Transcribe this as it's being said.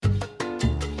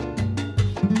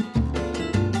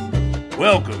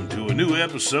Welcome to a new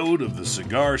episode of the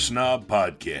Cigar Snob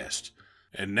Podcast.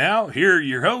 And now, here are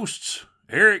your hosts,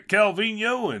 Eric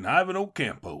Calvino and Ivan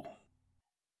Ocampo.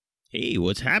 Hey,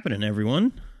 what's happening,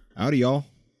 everyone? Howdy, y'all.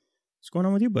 What's going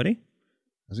on with you, buddy?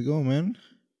 How's it going, man?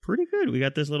 Pretty good. We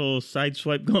got this little side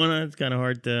swipe going on. It's kind of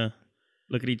hard to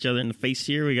look at each other in the face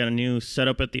here. We got a new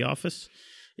setup at the office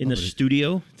in the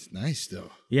studio. It's nice, though.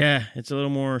 Yeah, it's a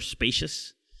little more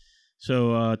spacious.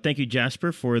 So thank you,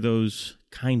 Jasper, for those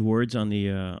kind words on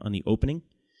the opening.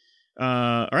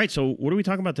 All right, so what are we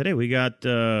talking about today? We got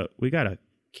a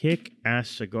kick-ass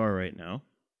cigar right now.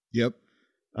 Yep.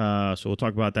 So we'll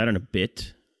talk about that in a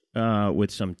bit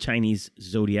with some Chinese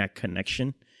Zodiac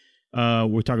connection.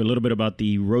 We're talking a little bit about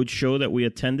the road show that we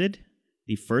attended,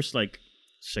 the first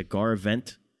cigar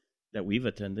event that we've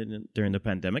attended during the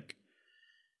pandemic.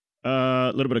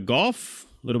 A little bit of golf,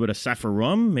 a little bit of Saffron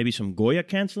rum, maybe some Goya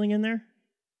canceling in there.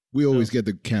 We always get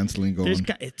the canceling going.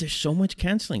 There's so much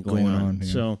canceling going on.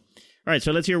 Yeah. So, all right,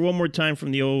 so let's hear one more time from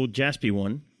the old Jaspy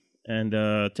one. And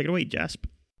take it away, Jasp.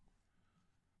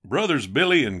 Brothers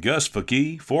Billy and Gus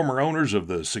Fakee, former owners of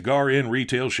the Cigar Inn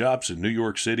retail shops in New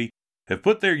York City, have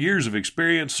put their years of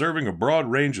experience serving a broad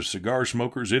range of cigar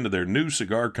smokers into their new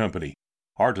cigar company,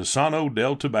 Artesano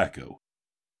del Tabaco.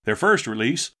 Their first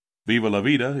release, Viva La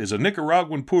Vida, is a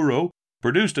Nicaraguan puro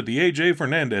produced at the A.J.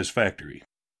 Fernandez factory.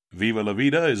 Viva La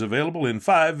Vida is available in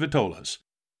 5 vitolas,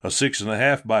 a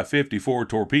 6.5 by 54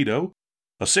 Torpedo,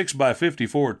 a 6 by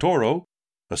 54 Toro,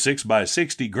 a 6 by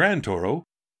 60 Gran Toro,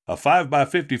 a 5 by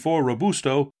 54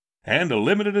 Robusto, and a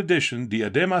limited edition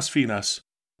Diademas Finas,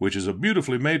 which is a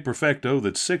beautifully made Perfecto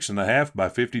that's 6.5 by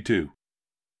 52.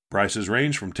 Prices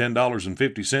range from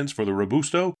 $10.50 for the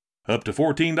Robusto up to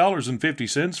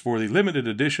 $14.50 for the limited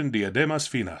edition Diademas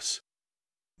Finas.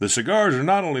 The cigars are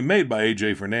not only made by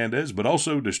A.J. Fernandez, but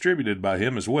also distributed by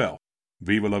him as well.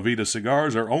 Viva La Vida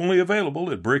cigars are only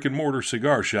available at brick-and-mortar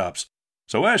cigar shops,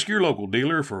 so ask your local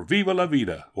dealer for Viva La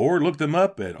Vida, or look them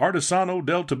up at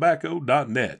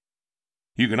artesanodeltabaco.net.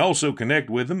 You can also connect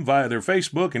with them via their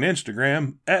Facebook and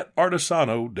Instagram at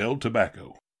Artesano del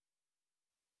Tabaco.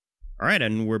 All right,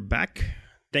 and we're back.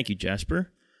 Thank you,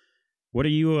 Jasper. What are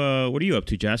you up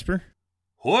to, Jasper?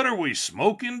 What are we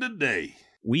smoking today?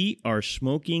 We are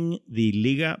smoking the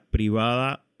Liga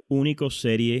Privada Único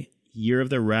Serie Year of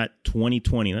the Rat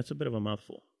 2020. That's a bit of a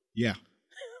mouthful. Yeah.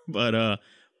 But a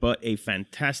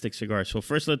fantastic cigar. So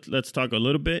first let's talk a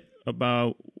little bit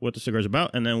about what the cigar is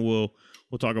about, and then we'll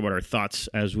talk about our thoughts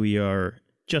as we are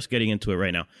just getting into it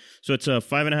right now. So it's a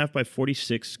 5.5 by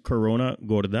 46 Corona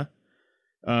Gorda.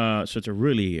 So it's a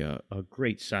really a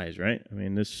great size, right? I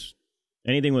mean,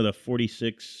 anything with a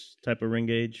 46 type of ring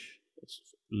gauge, it's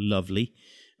lovely.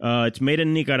 It's made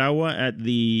in Nicaragua at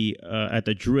the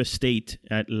Drew Estate,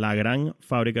 at La Gran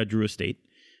Fábrica Drew Estate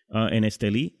in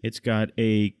Esteli. It's got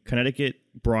a Connecticut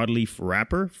broadleaf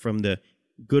wrapper from the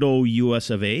good old US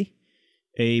of A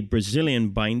Brazilian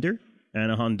binder,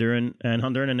 and Honduran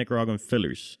and Nicaraguan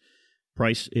fillers.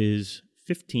 Price is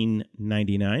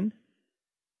 $15.99.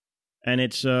 And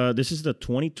it's this is the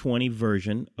 2020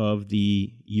 version of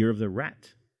the Year of the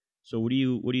Rat. So what do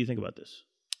you think about this?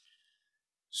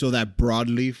 So that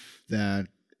broadleaf that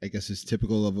I guess is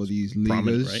typical of all these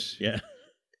ligas, right? Yeah,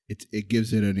 it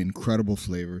gives it an incredible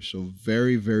flavor. So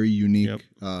very, very unique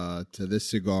to this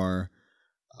cigar.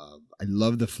 I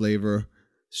love the flavor.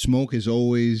 Smoke is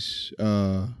always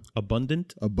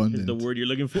abundant. Abundant is the word you're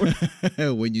looking for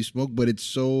when you smoke, but it's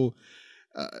so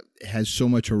it has so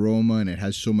much aroma and it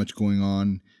has so much going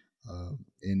on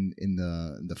in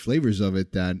the flavors of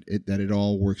it that it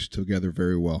all works together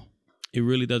very well. It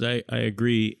really does. I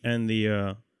agree. And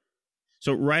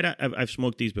I've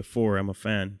smoked these before. I'm a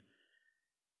fan.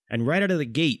 And right out of the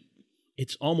gate,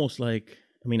 it's almost like,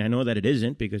 I mean, I know that it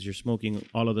isn't because you're smoking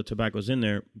all of the tobaccos in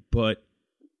there, but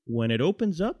when it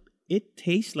opens up, it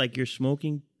tastes like you're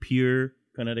smoking pure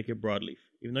Connecticut broadleaf,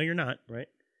 even though you're not, right?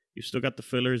 You still got the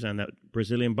fillers and that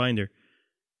Brazilian binder,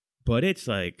 but it's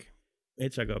like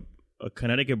a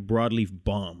Connecticut broadleaf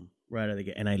bomb right out of the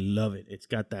gate, and I love it. It's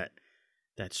got that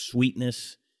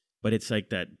sweetness, but it's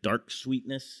like that dark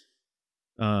sweetness.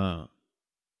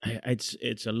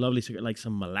 It's a lovely cigar, like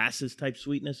some molasses type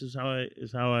sweetness is how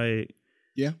I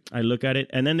look at it.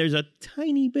 And then there's a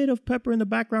tiny bit of pepper in the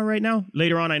background right now.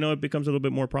 Later on, I know it becomes a little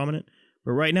bit more prominent,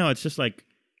 but right now it's just like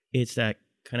it's that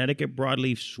Connecticut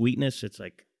broadleaf sweetness. It's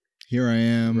like, here I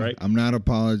am. Right? I'm not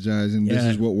apologizing. Yeah. This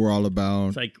is what we're all about.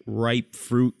 It's like ripe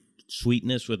fruit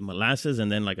sweetness with molasses,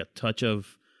 and then like a touch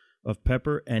of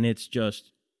pepper, and it's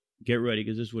just, get ready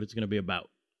because this is what it's going to be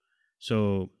about.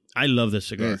 So I love this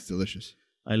cigar. Yeah, it's delicious.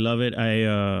 I love it.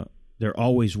 They're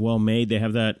always well made. They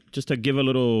have that, just to give a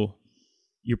little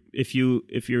if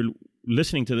you're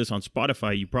listening to this on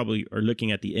Spotify, you probably are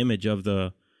looking at the image of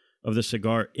the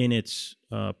cigar in its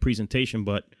presentation.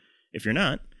 But if you're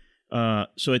not,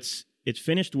 so it's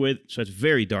finished with, so it's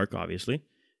very dark, obviously.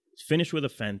 It's finished with a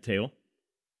fantail.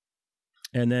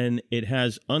 And then it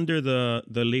has under the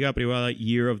Liga Privada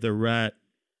Year of the Rat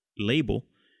label,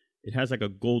 it has like a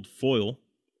gold foil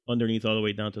underneath all the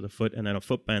way down to the foot, and then a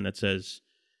footband that says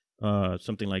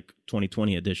something like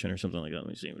 2020 edition or something like that. Let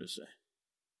me see what it says.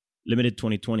 Limited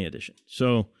 2020 edition.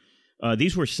 So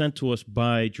these were sent to us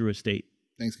by Drew Estate.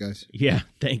 Thanks, guys. Yeah,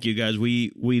 thank you, guys.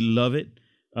 We love it.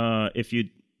 If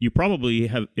you probably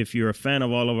have, if you're a fan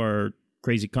of all of our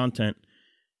crazy content,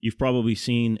 you've probably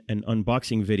seen an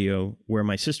unboxing video where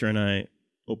my sister and I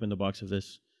opened the box of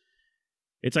this.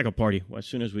 It's like a party as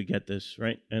soon as we get this,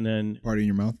 right? And then... Party in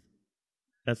your mouth?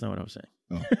 That's not what I was saying.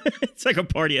 Oh. It's like a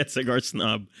party at Cigar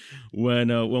Snob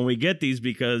when we get these,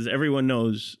 because everyone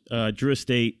knows Drew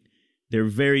Estate, they're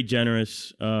very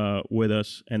generous with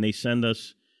us, and they send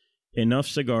us enough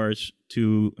cigars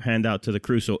to hand out to the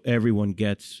crew so everyone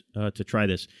gets to try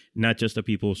this, not just the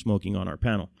people smoking on our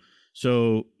panel.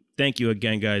 So thank you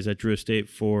again, guys, at Drew Estate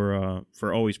for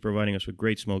always providing us with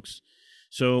great smokes.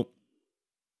 So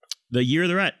the Year of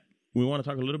the Rat, we want to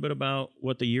talk a little bit about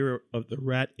what the Year of the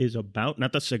Rat is about,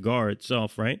 not the cigar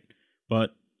itself, right?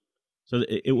 But so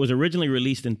it was originally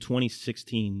released in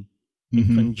 2016 in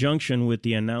conjunction with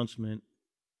the announcement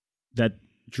that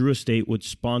Drew Estate would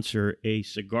sponsor a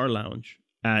cigar lounge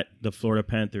at the Florida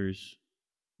Panthers,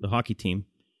 the hockey team,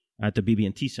 at the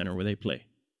BB&T Center where they play.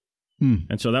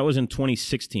 And so that was in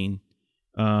 2016.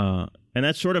 And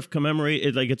that sort of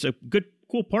commemorated, like, it's a good,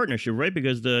 cool partnership, right?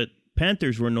 Because the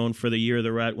Panthers were known for the Year of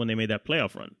the Rat when they made that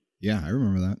playoff run. Yeah, I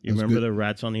remember that. You remember the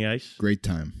Rats on the Ice? Great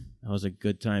time. That was a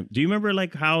good time. Do you remember,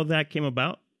 like, how that came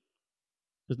about?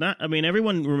 It's not, I mean,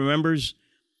 everyone remembers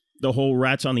the whole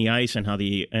Rats on the Ice and how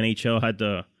the NHL had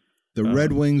the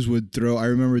Red Wings would throw. I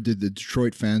remember the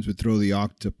Detroit fans would throw the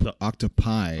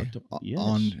octopi yes.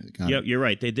 on. Yeah, you're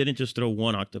right. They didn't just throw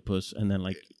one octopus and then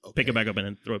pick it back up and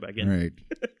then throw it back in. Right,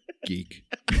 geek.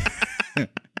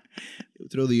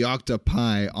 Throw the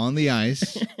octopi on the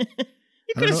ice. You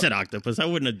could have said octopus. I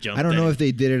wouldn't have jumped. I don't know if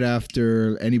they did it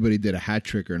after anybody did a hat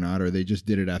trick or not, or they just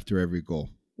did it after every goal.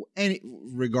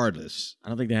 Regardless, I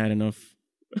don't think they had enough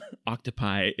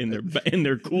octopi in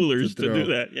their coolers to do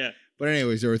that. Yeah. But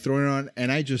anyways, they were throwing it on,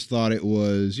 and I just thought it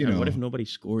was, what if nobody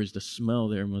scores? The smell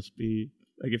there must be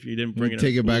like if you didn't bring it.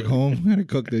 Take it back home. I'm gonna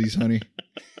cook these, honey.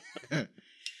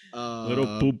 Little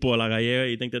pulpo a la gallega.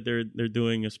 You think that they're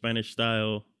doing a Spanish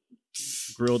style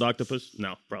grilled octopus?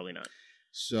 No, probably not.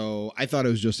 So I thought it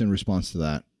was just in response to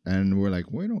that, and we're like,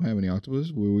 we don't have any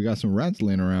octopus. We got some rats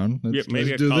laying around.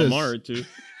 Maybe let's a calamar or two.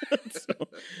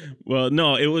 Well,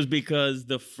 no, it was because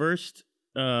the first.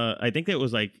 I think it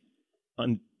was like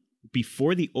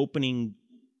before the opening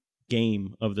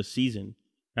game of the season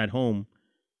at home,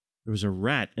 there was a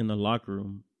rat in the locker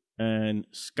room, and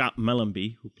Scott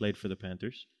Mellenby, who played for the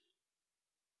Panthers,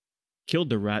 killed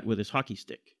the rat with his hockey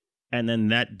stick. And then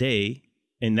that day,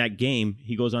 in that game,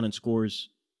 he goes on and scores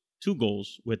 2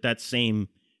 goals with that same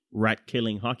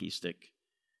rat-killing hockey stick.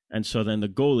 And so then the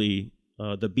goalie,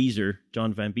 the Beezer,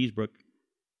 John Van Beesbroek,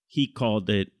 he called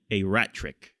it a rat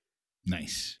trick.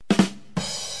 Nice.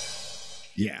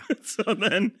 Yeah. So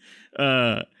then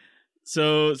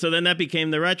that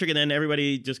became the rat trick, and then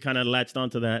everybody just kind of latched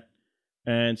onto that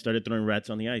and started throwing rats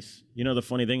on the ice. You know, the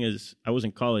funny thing is, I was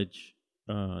in college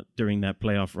during that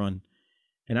playoff run,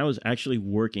 and I was actually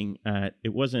working at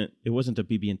it wasn't the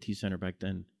BB&T Center back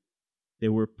then. They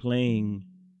were playing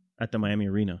at the Miami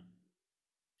Arena.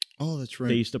 Oh, that's right.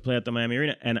 They used to play at the Miami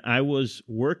Arena, and I was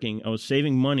working. I was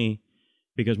saving money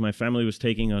because my family was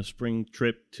taking a spring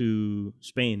trip to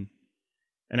Spain.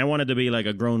 And I wanted to be like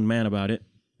a grown man about it.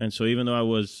 And so even though I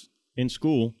was in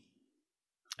school,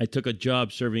 I took a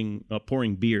job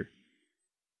pouring beer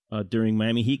during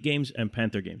Miami Heat games and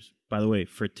Panther games. By the way,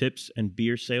 for tips and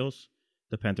beer sales,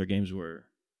 the Panther games were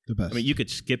the best. I mean, you could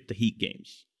skip the Heat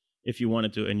games if you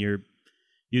wanted to, and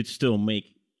you'd still make.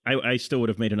 I still would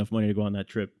have made enough money to go on that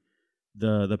trip.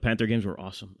 The Panther games were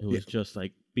awesome. It was just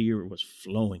like beer was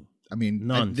flowing. I mean,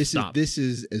 this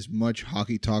is as much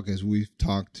hockey talk as we've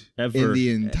talked ever in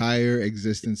the entire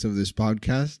existence of this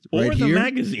podcast, or right the here.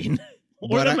 Magazine,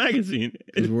 or the magazine.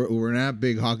 We're not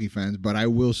big hockey fans, but I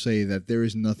will say that there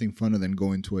is nothing funner than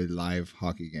going to a live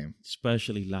hockey game,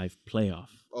 especially live playoff.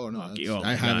 Oh no, hockey.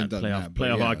 I haven't done that.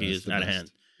 Playoff hockey is at hand.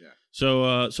 Yeah.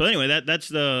 So anyway, that's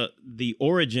the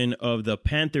origin of the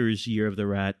Panthers' Year of the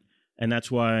Rat, and that's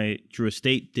why Drew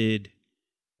Estate did.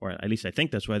 Or at least I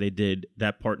think that's why they did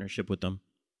that partnership with them.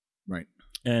 Right.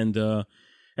 And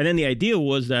And then the idea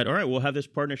was that, all right, we'll have this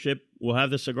partnership, we'll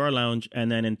have the cigar lounge,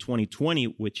 and then in 2020,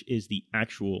 which is the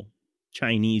actual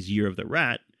Chinese Year of the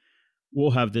Rat,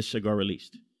 we'll have this cigar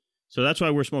released. So that's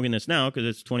why we're smoking this now, because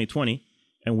it's 2020,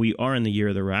 and we are in the Year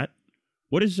of the Rat.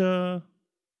 What is your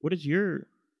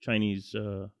Chinese?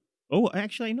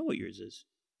 Actually, I know what yours is.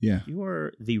 Yeah. You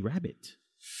are the Rabbit.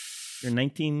 You're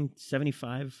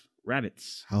 1975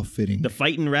 Rabbits. How fitting. The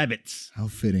Fighting Rabbits. How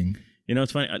fitting. You know,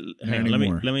 it's funny. Hang on, let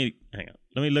me hang on.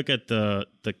 Let me look at the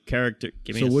character.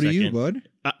 Give me a second. So what are you, bud?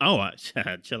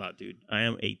 Chill out, dude. I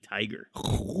am a tiger.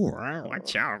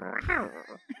 Watch out.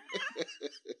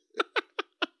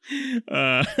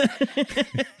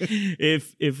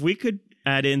 If we could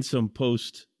add in some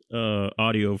post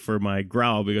audio for my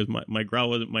growl, because my growl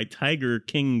wasn't, my Tiger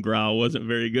King growl wasn't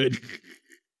very good.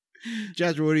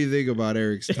 Jasper, what do you think about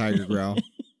Eric's tiger growl?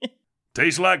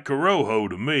 Tastes like Corojo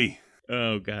to me.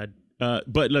 Oh, God.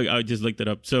 But look, I just looked it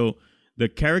up. So the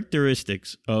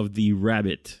characteristics of the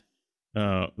rabbit,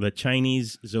 the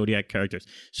Chinese zodiac characters.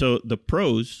 So the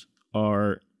pros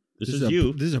are, this is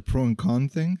you. This is a pro and con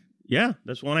thing? Yeah,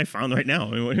 that's one I found right now.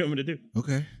 I mean, what do you want me to do?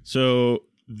 Okay. So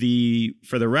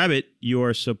for the rabbit, you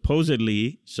are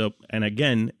supposedly, and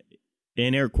again,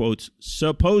 in air quotes,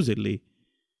 supposedly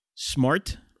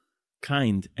smart,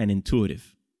 kind, and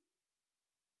intuitive.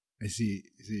 I see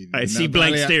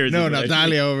blank stares. No,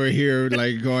 Natalia over here,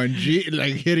 like going,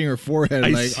 like hitting her forehead.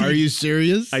 Are you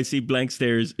serious? I see blank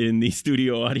stares in the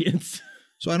studio audience.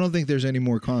 So I don't think there's any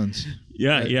more cons.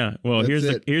 Yeah. Well,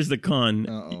 here's the con.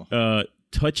 Uh-oh.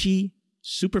 Touchy,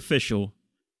 superficial,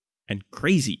 and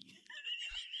crazy.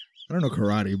 I don't know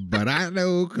karate, but I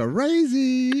know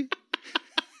crazy.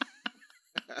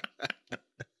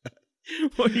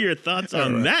 What are your thoughts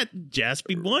on that,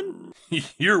 Jaspy one?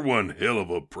 You're one hell of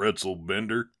a pretzel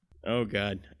bender. Oh,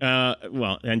 God.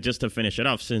 Well, and just to finish it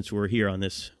off, since we're here on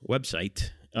this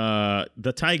website,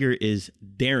 the tiger is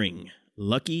daring,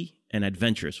 lucky, and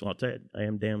adventurous. Well, I'll tell you, I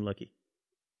am damn lucky.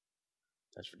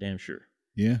 That's for damn sure.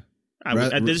 Yeah.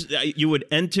 You would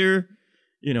enter,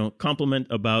 compliment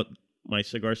about my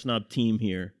Cigar Snob team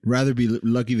here. Rather be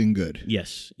lucky than good.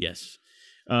 Yes.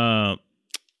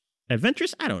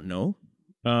 Adventurous? I don't know.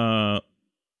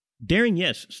 Daring,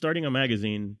 yes. Starting a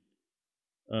magazine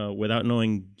without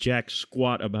knowing jack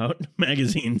squat about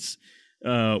magazines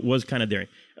was kind of daring.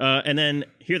 And then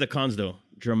here are the cons, though.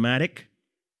 Dramatic.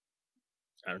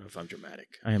 I don't know if I'm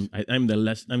dramatic. I'm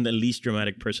the least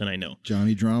dramatic person I know.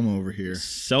 Johnny Drama over here.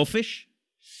 Selfish.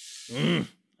 That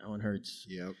one hurts.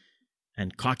 Yep.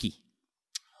 And cocky.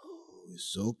 Oh,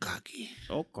 so cocky.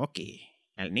 So cocky.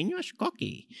 El niño es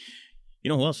cocky. You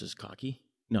know who else is cocky?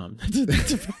 No, that's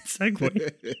a bad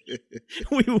segue.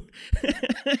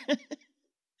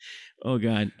 Oh,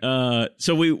 God.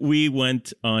 So we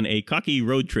went on a cocky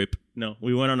road trip. No,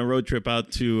 we went on a road trip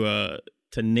out to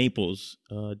Naples.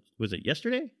 Was it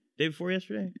yesterday? Day before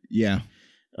yesterday? Yeah.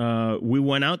 We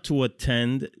went out to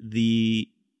attend the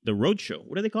road show.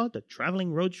 What do they call it? The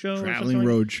traveling road show? Traveling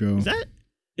road show.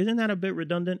 Isn't that a bit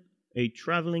redundant? A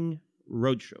traveling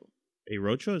road show. A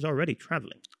road show is already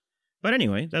traveling. But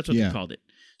anyway, that's what they called it.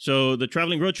 So the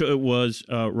traveling road show, it was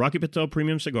Rocky Patel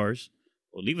Premium Cigars,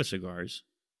 Oliva Cigars,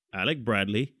 Alec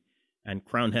Bradley, and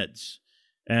Crown Heads.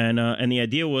 And the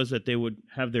idea was that they would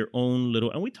have their own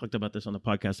little, and we talked about this on the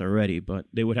podcast already, but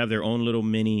they would have their own little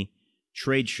mini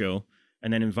trade show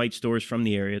and then invite stores from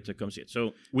the area to come see it.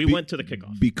 So we went to the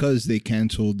kickoff. Because they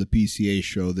canceled the PCA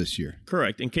show this year.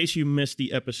 Correct. In case you missed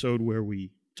the episode where we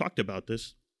talked about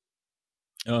this,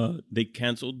 they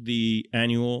canceled the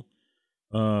annual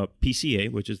PCA,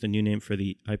 which is the new name for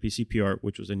the IPCPR,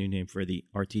 which was the new name for the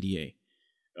RTDA.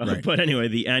 Right. But anyway,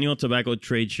 the annual tobacco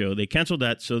trade show, they canceled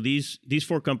that. So these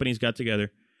four companies got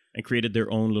together and created their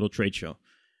own little trade show.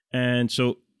 And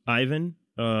so Ivan,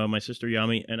 my sister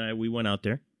Yami, and we went out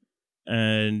there.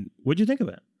 And what'd you think of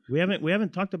it? We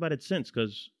haven't talked about it since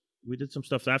because we did some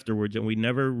stuff afterwards and we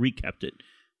never recapped it.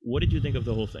 What did you think of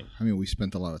the whole thing? I mean, we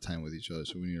spent a lot of time with each other,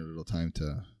 so we needed a little time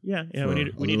to. Yeah, we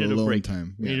needed a break.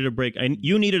 Time. We needed a break.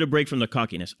 You needed a break from the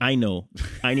cockiness. I know.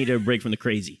 I needed a break from the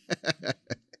crazy.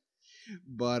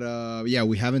 But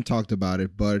we haven't talked about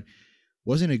it. But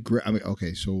wasn't it great? I mean,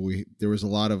 okay, so there was a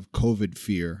lot of COVID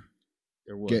fear.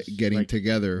 There was getting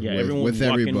together walking with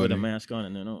everybody with a mask on,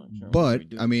 and then But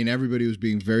I mean, everybody was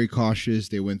being very cautious.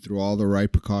 They went through all the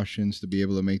right precautions to be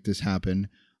able to make this happen.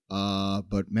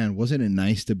 But man, wasn't it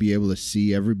nice to be able to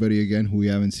see everybody again who we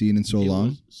haven't seen in so long?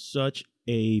 Was such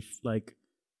a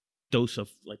dose of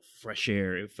fresh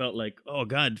air. It felt like, oh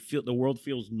God, the world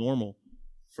feels normal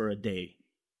for a day.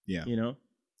 Yeah,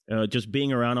 just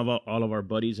being around all of our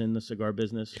buddies in the cigar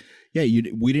business. Yeah,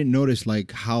 we didn't notice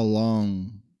how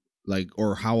long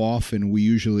or how often we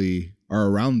usually are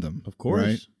around them. Of course.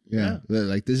 Right? Yeah.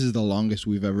 Like this is the longest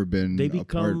we've ever been They apart.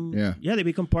 become Yeah. they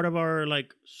become part of our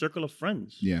like circle of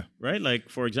friends. Yeah. Right? Like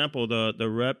for example, the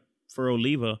rep for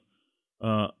Oliva,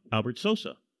 Albert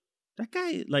Sosa. That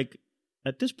guy, like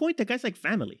at this point, that guy's like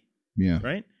family. Yeah.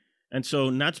 Right? And so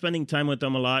not spending time with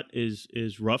them a lot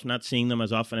is rough, not seeing them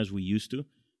as often as we used to.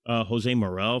 Jose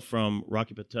Morel from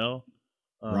Rocky Patel.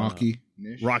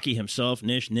 Nish. Rocky himself,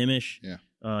 Nish, Nimish.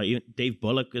 Yeah. Even Dave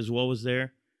Bullock as well was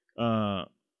there. And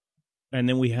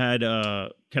then we had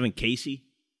Kevin Casey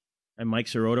and Mike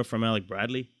Sirota from Alec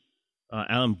Bradley.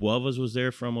 Alan Buelvas was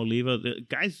there from Oliva. The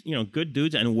guys, good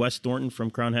dudes. And Wes Thornton from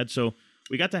Crown Head. So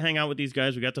we got to hang out with these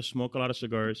guys. We got to smoke a lot of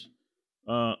cigars.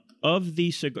 Of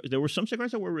these cigars, there were some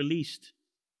cigars that were released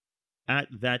at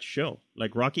that show.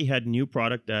 Like Rocky had new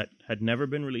product that had never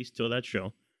been released till that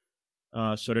show.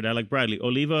 So did Alec Bradley.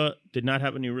 Oliva did not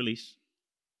have a new release.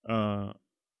 And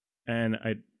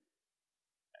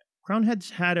Crown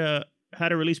Heads had a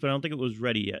release, but I don't think it was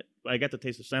ready yet. I got to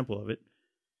taste a sample of it.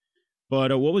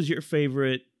 But what was your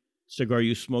favorite cigar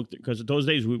you smoked? Because those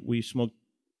days we smoked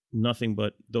nothing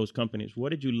but those companies. What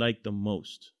did you like the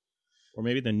most? Or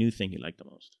maybe the new thing you liked the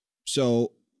most?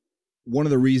 So one of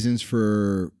the reasons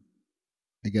for,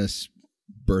 I guess,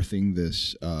 birthing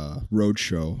this road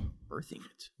show,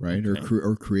 right, okay.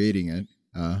 or creating it,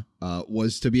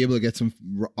 was to be able to get some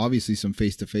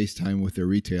face-to-face time with their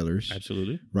retailers.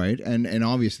 Absolutely. Right, and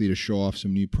obviously to show off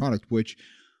some new product, which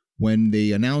when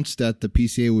they announced that the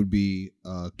PCA would be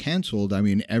canceled, I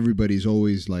mean, everybody's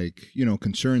always like,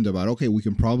 concerned about, okay, we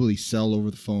can probably sell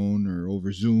over the phone or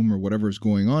over Zoom or whatever is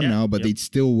going on now, but they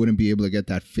still wouldn't be able to get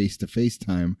that face-to-face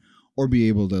time or be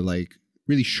able to like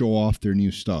really show off their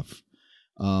new stuff.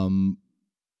 From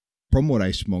what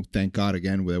I smoked, thank God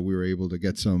again that we were able to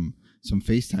get some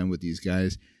FaceTime with these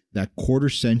guys. That Quarter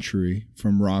Century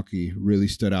from Rocky really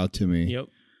stood out to me. Yep.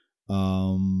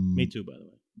 Me too, by the way.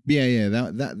 Yeah.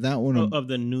 That one of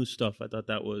the new stuff, I thought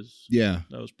that was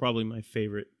probably my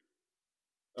favorite.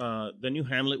 The new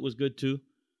Hamlet was good too.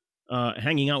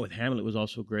 Hanging out with Hamlet was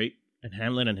also great, and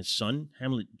Hamlet and his son,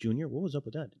 Hamlet Jr. What was up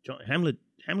with that?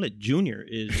 Hamlet Jr.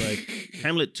 is like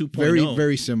Hamlet 2.0. Very,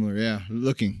 very similar. Yeah,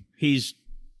 looking. He's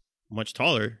much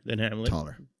taller than Hamlet.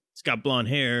 Taller. He's got blonde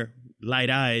hair, light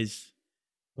eyes,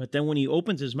 but then when he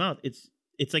opens his mouth, it's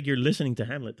like you're listening to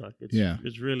Hamlet talk.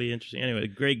 It's really interesting. Anyway,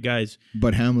 great guys.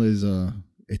 But Hamlet is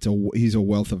he's a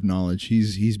wealth of knowledge.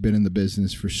 He's been in the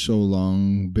business for so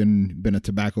long, been a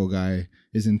tobacco guy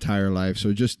his entire life.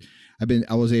 So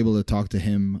I was able to talk to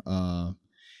him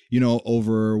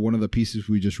over one of the pieces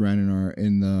we just ran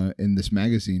in this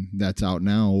magazine that's out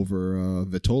now over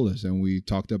Vitolas, and we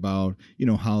talked about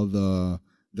how the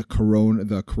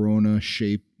Corona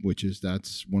shape,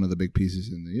 that's one of the big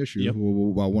pieces in the issue,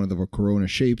 about one of the Corona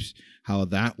shapes, how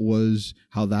that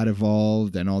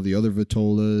evolved, and all the other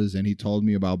Vitolas, and he told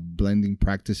me about blending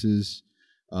practices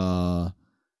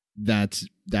that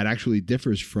actually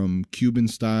differs from Cuban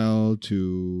style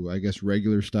to, I guess,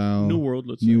 regular style. New World,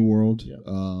 let's say. New World. Yeah.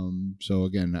 So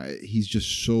again, he's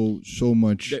just so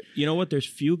much. You know what? There's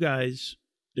few guys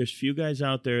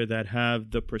out there that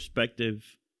have the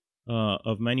perspective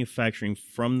of manufacturing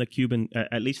from the Cuban,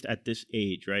 at least at this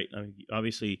age, right? I mean,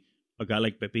 obviously, a guy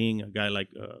like Pepín, a guy like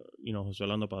José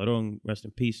Orlando Padrón, rest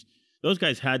in peace. Those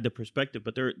guys had the perspective,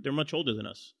 but they're much older than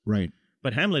us, right?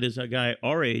 But Hamlet is a guy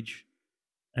our age,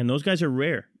 and those guys are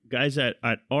rare. Guys at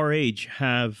our age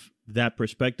have that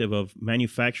perspective of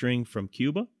manufacturing from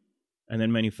Cuba, and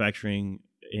then manufacturing,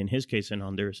 in his case, in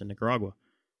Honduras and Nicaragua.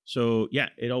 So yeah,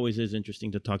 it always is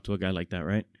interesting to talk to a guy like that,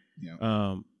 right?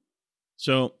 Yeah.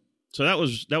 So that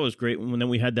was great. And then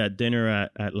we had that dinner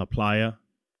at La Playa,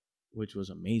 which was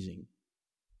amazing.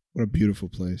 What a beautiful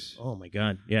place. Oh my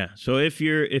God. Yeah. So if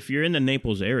you're in the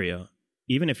Naples area,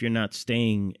 even if you're not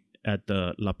staying at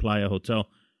the La Playa Hotel,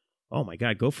 oh my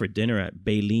God, go for dinner at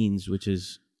Baylene's, which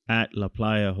is at La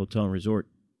Playa Hotel and Resort.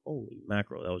 Holy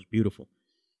mackerel, that was beautiful.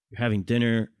 You're having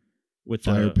dinner with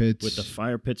the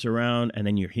fire pits around, and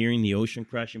then you're hearing the ocean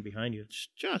crashing behind you. It's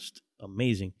just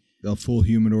amazing. The full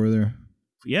humidor there.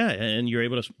 Yeah, and you're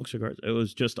able to smoke cigars. It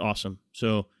was just awesome.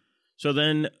 So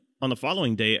then on the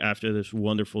following day after this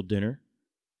wonderful dinner,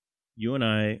 you and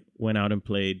I went out and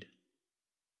played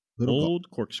Old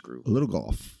Corkscrew. A little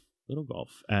golf. Little golf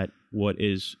at what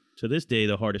is, to this day,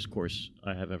 the hardest course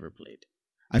I have ever played.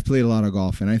 I've played a lot of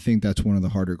golf, and I think that's one of the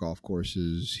harder golf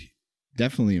courses,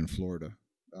 definitely in Florida.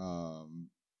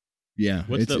 Yeah.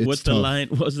 What's the line?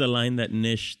 What was the line that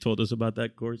Nish told us about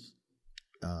that course?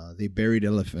 They buried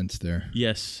elephants there.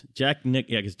 Yes,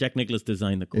 because Jack Nicklaus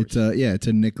designed the course. It's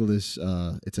a Nicholas.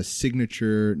 It's a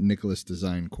signature Nicholas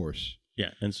design course.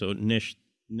 Yeah, and so Nish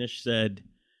said,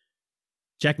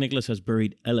 Jack Nicklaus has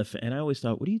buried elephant. And I always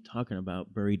thought, what are you talking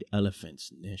about, buried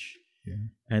elephants, Nish? Yeah.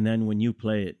 And then when you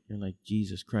play it, you're like,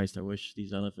 Jesus Christ, I wish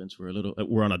these elephants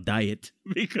were on a diet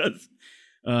because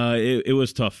it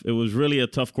was tough. It was really a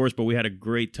tough course, but we had a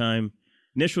great time.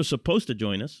 Nish was supposed to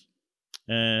join us,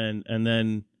 and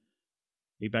then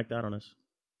he backed out on us.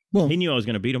 Well, he knew I was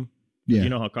going to beat him. yeah. You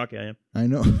know how cocky I am. I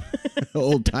know.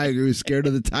 Old Tiger was scared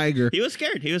of the tiger. He was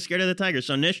scared. He was scared of the tiger.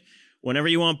 So, Nish, whenever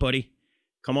you want, buddy,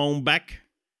 come on back,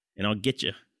 and I'll get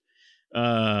you.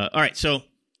 All right, so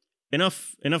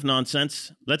enough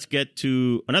nonsense. Let's get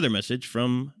to another message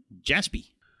from Jaspy.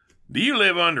 Do you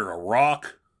live under a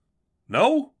rock?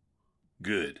 No?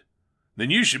 Good. Then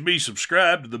you should be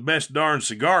subscribed to the best darn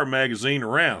cigar magazine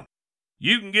around.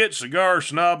 You can get Cigar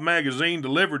Snob magazine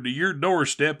delivered to your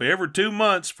doorstep every 2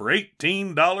 months for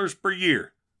 $18 per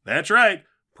year. That's right,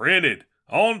 printed,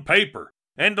 on paper,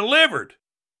 and delivered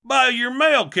by your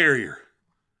mail carrier.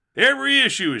 Every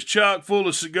issue is chock full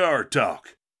of cigar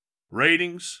talk,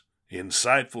 ratings,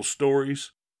 insightful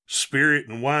stories, spirit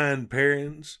and wine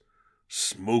pairings,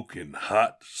 smoking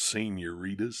hot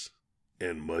senoritas,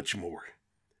 and much more.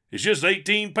 It's just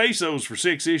 18 pesos for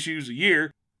 6 issues a year.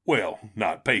 Well,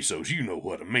 not pesos, you know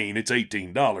what I mean. It's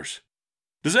 $18.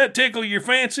 Does that tickle your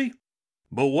fancy?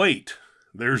 But wait,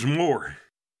 there's more.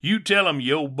 You tell 'em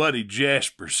your old buddy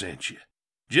Jasper sent you.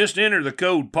 Just enter the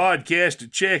code podcast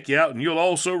at checkout and you'll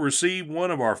also receive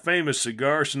one of our famous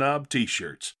Cigar Snob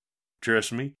t-shirts.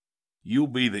 Trust me, you'll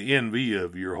be the envy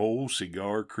of your whole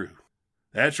cigar crew.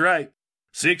 That's right.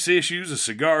 6 issues of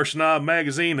Cigar Snob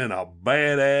magazine and a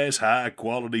badass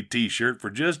high-quality t-shirt for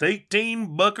just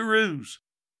 18 buckaroos.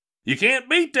 You can't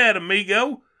beat that,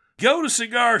 amigo. Go to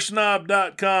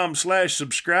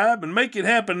cigarsnob.com/subscribe and make it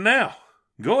happen now.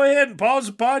 Go ahead and pause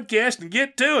the podcast and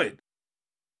get to it.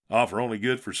 Offer only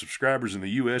good for subscribers in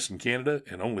the U.S. and Canada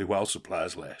and only while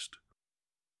supplies last.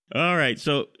 All right,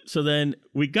 so then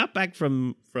we got back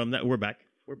from that. We're back.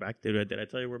 Did I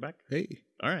tell you we're back? Hey.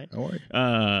 All right. How are you?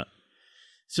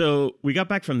 So we got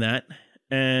back from that,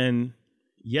 and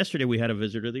yesterday we had a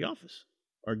visitor to the office.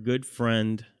 Our good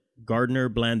friend Gardner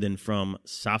Blandon from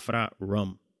Safra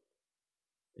Rum.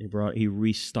 He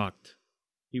restocked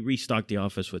the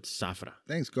office with Safra.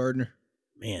 Thanks, Gardner.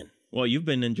 Man, well, you've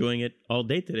been enjoying it all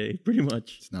day today, pretty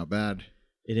much. It's not bad.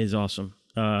 It is awesome.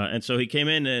 And so he came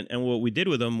in, and what we did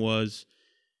with him was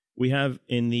we have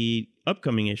in the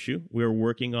upcoming issue, we're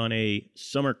working on a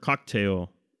summer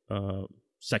cocktail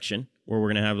section where we're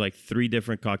going to have like 3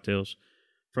 different cocktails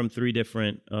from 3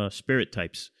 different spirit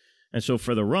types. And so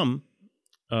for the rum,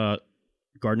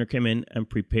 Gardner came in and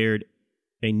prepared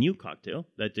a new cocktail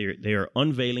that they are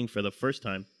unveiling for the first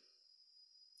time.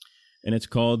 And it's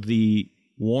called the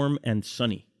Warm and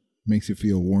Sunny. Makes you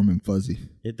feel warm and fuzzy.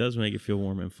 It does make you feel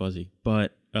warm and fuzzy.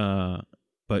 But man,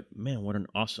 what an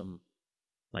awesome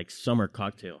summer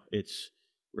cocktail. It's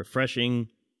refreshing,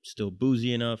 still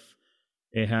boozy enough.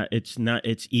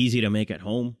 It's easy to make at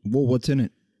home. Well, what's in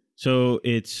it? So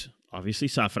it's obviously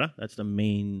Safra. That's the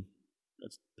main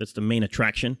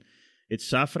attraction. It's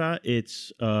Safra.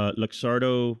 It's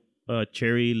Luxardo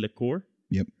cherry liqueur.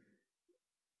 Yep.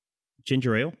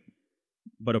 Ginger ale,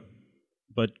 but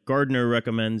Gardner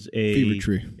recommends Fever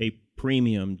Tree. a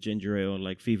premium ginger ale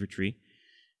like Fever Tree,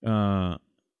 and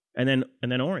then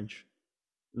orange.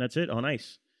 And that's it on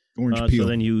ice. Orange peel. So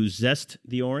then you zest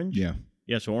the orange. Yeah.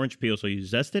 Yeah. So orange peel. So you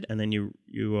zest it, and then you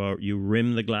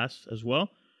rim the glass as well,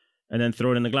 and then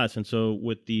throw it in the glass. And so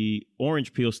with the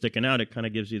orange peel sticking out, it kind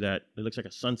of gives you that. It looks like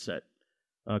a sunset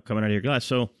coming out of your glass.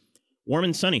 So warm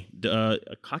and sunny.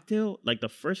 A cocktail, like the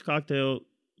first cocktail,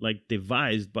 like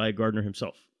devised by Gardner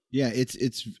himself. Yeah,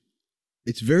 it's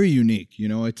very unique. You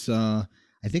know, it's I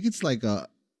think it's like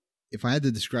if I had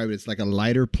to describe it, it's like a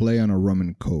lighter play on a rum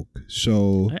and coke.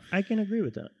 So I can agree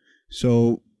with that.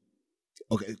 So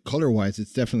okay, color wise,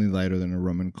 it's definitely lighter than a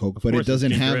rum and coke, but it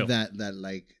doesn't have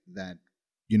that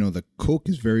you know, the coke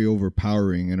is very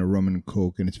overpowering in a rum and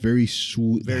coke, and it's very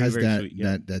sweet. It has that sweet,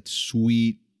 yeah. that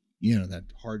sweet, you know, that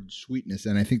hard sweetness.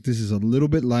 And I think this is a little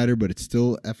bit lighter, but it's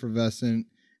still effervescent,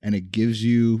 and it gives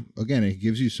you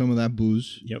some of that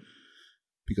booze. Yep.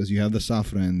 Because you have the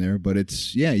Safra in there, but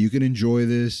you can enjoy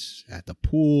this at the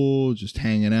pool, just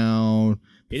hanging out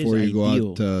before you go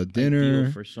out to dinner.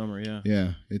 Ideal for summer, yeah.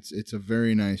 Yeah, it's a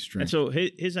very nice drink. And so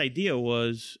his idea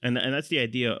was, and that's the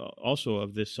idea also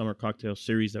of this summer cocktail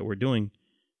series that we're doing.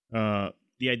 The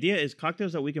idea is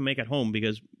cocktails that we can make at home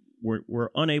because we're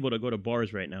unable to go to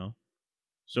bars right now.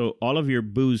 So all of your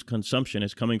booze consumption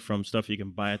is coming from stuff you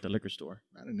can buy at the liquor store.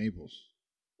 Not in Naples.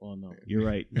 Well, no, you're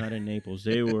right. Not in Naples.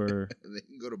 They were. They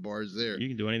can go to bars there. You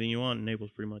can do anything you want in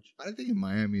Naples, pretty much. I think in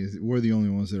Miami we're the only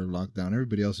ones that are locked down.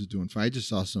 Everybody else is doing fine. I just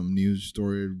saw some news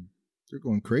story. They're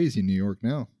going crazy in New York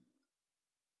now.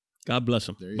 God bless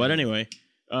them. But anyway,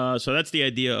 so that's the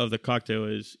idea of the cocktail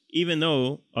is even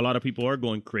though a lot of people are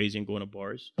going crazy and going to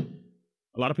bars,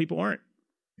 a lot of people aren't.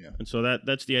 Yeah. And so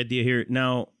that's the idea here.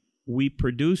 Now, we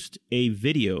produced a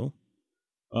video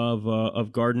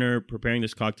of Gardner preparing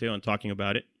this cocktail and talking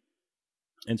about it.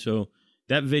 And so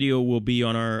that video will be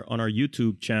on our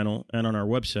YouTube channel and on our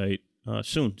website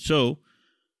soon. So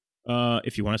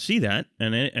if you want to see that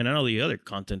and all the other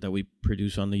content that we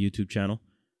produce on the YouTube channel,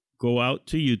 go out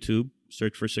to YouTube,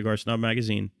 search for Cigar Snob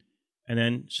Magazine, and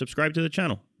then subscribe to the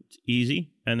channel. It's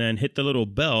easy. And then hit the little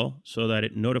bell so that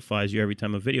it notifies you every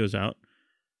time a video is out.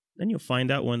 Then you'll find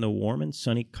out when the warm and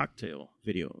sunny cocktail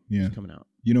video is coming out.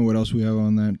 You know what else we have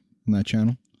on that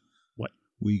channel? What?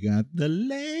 We got the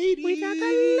ladies.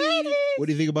 What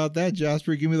do you think about that,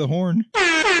 Jasper? Give me the horn.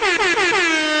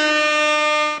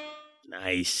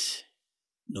 Nice.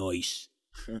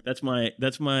 That's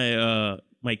my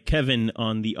Kevin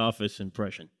on The Office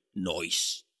impression.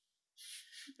 Nice.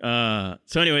 So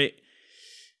anyway,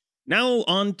 now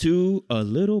on to a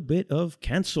little bit of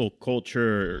cancel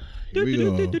culture. Here we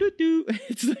go.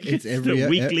 It's the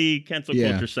weekly cancel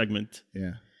culture segment.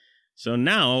 Yeah. So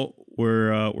now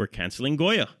we're canceling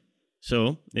Goya.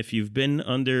 So if you've been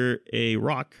under a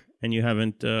rock and you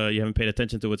haven't paid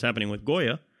attention to what's happening with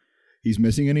Goya, he's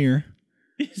missing an ear.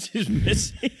 He's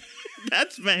missing.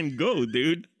 That's Van Gogh,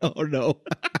 dude. Oh no.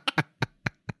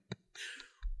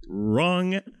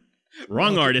 Wrong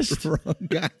artist. Wrong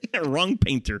guy. Wrong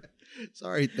painter.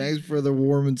 Sorry. Thanks for the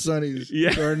warm and sunnies,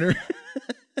 Gardner.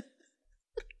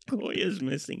 Goya's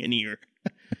missing an ear.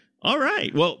 All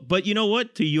right. Well, but you know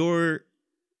what?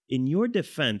 In your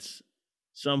defense,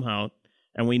 somehow,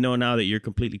 and we know now that you're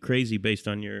completely crazy based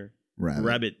on your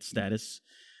rabbit status.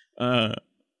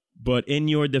 But in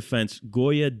your defense,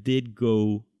 Goya did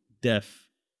go deaf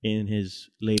in his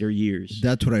later years.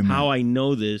 That's what I meant. How I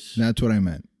know this? That's what I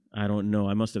meant. I don't know.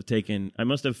 I must have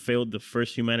failed the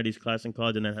first humanities class in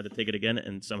college and then had to take it again,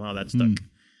 and somehow that stuck.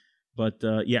 But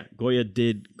yeah, Goya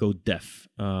did go deaf.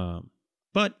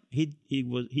 But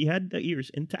he had the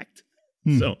ears intact.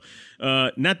 So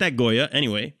not that Goya.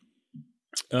 Anyway,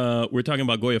 we're talking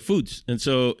about Goya Foods. And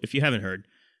so if you haven't heard,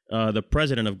 the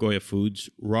president of Goya Foods,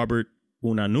 Robert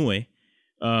Unanue,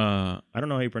 I don't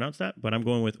know how you pronounce that, but I'm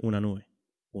going with Unanue.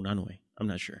 I'm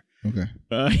not sure. Okay.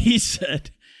 He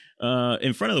said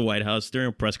in front of the White House during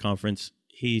a press conference,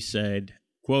 he said,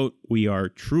 quote, "We are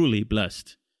truly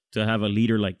blessed to have a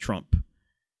leader like Trump."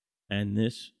 And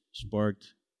this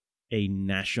sparked a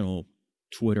national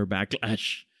Twitter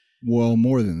backlash. Well,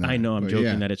 more than that. I know I'm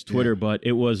joking that it's Twitter, but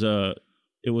it was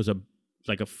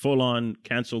like a full-on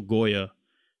cancel Goya.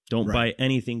 Don't buy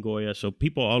anything Goya. So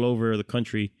people all over the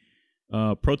country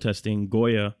protesting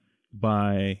Goya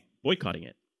by boycotting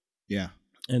it. Yeah.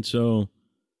 And so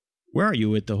where are you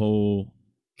with the whole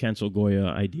cancel Goya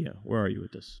idea? Where are you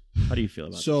with this? How do you feel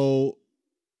about it? So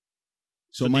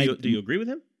do you agree with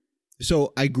him?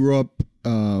 So I grew up,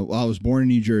 I was born in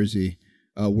New Jersey,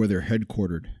 where they're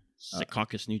headquartered.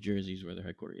 Secaucus, New Jersey is where they're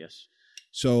headquartered, yes.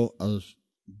 So I was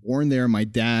born there. My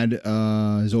dad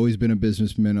has always been a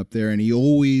businessman up there, and he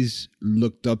always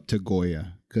looked up to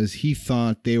Goya because he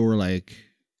thought they were like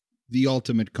the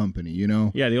ultimate company, you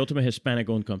know? Yeah, the ultimate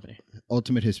Hispanic-owned company.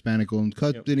 Ultimate Hispanic-owned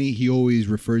company. Yep. He always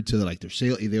referred to like their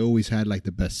sale. They always had like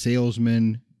the best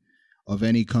salesman of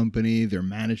any company. Their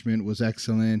management was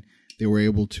excellent. They were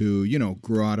able to, you know,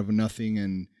 grow out of nothing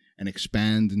and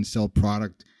expand and sell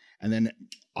product. And then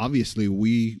obviously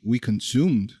we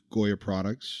consumed Goya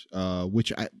products,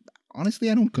 which I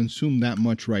don't consume that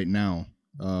much right now.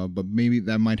 But maybe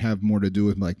that might have more to do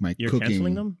with like my You're cooking.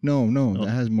 Canceling them? No,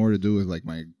 that has more to do with like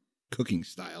my cooking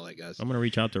style, I guess. I'm going to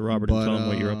reach out to Robert and tell him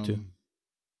what you're up to.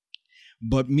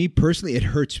 But me personally, it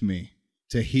hurts me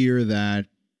to hear that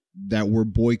we're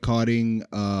boycotting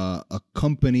a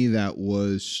company that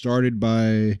was started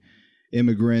by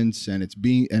immigrants and it's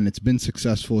been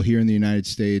successful here in the United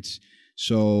States.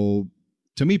 So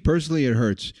to me personally, it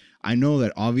hurts. I know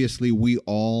that obviously we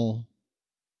all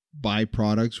buy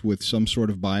products with some sort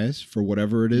of bias for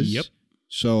whatever it is. Yep.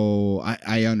 So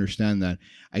I understand that.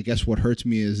 I guess what hurts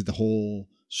me is the whole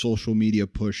social media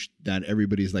push that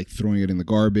everybody's like throwing it in the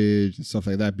garbage and stuff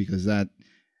like that, because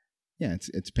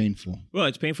it's painful. Well,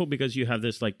 it's painful because you have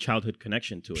this like childhood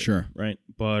connection to it. Sure. Right.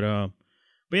 But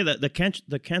yeah,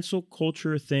 the cancel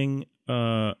culture thing,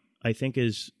 I think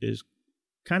is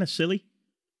kind of silly,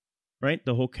 right?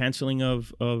 The whole canceling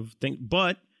of things.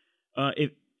 But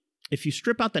if you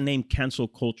strip out the name cancel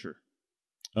culture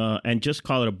and just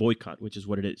call it a boycott, which is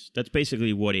what it is, that's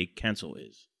basically what a cancel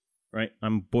is, right?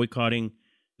 I'm boycotting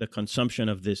the consumption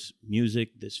of this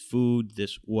music, this food,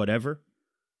 this whatever,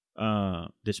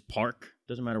 this park,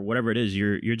 doesn't matter, whatever it is,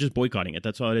 you're just boycotting it.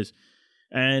 That's all it is.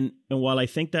 And while I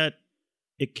think that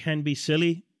it can be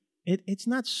silly, it's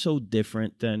not so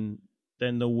different than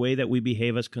the way that we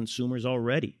behave as consumers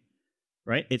already,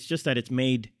 right? It's just that it's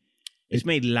made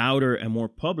louder and more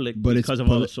public because of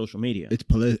all the social media. It's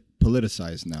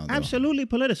politicized now, though. Absolutely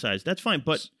politicized. That's fine,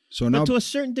 but now, to a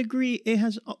certain degree,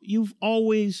 you've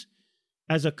always,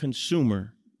 as a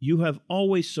consumer, you have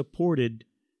always supported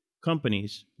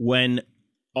companies when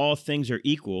all things are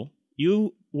equal.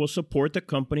 You will support the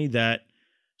company that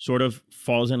sort of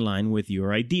falls in line with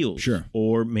your ideals, sure,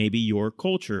 or maybe your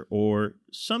culture or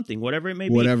something, whatever it may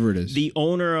be. Whatever it is. The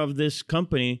owner of this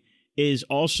company is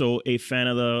also a fan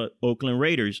of the Oakland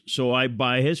Raiders, so I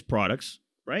buy his products,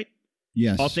 right?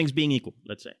 Yes. All things being equal,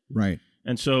 let's say. Right.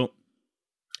 And so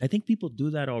I think people do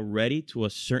that already to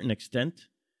a certain extent.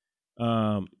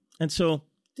 And so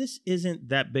this isn't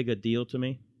that big a deal to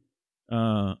me.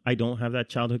 I don't have that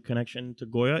childhood connection to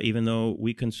Goya, even though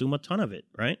we consume a ton of it,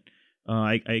 right?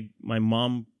 My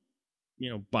mom,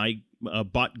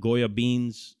 bought Goya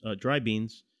beans, dry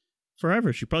beans,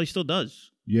 forever. She probably still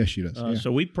does. Yes, she does.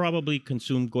 So we probably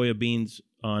consume Goya beans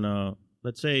on a,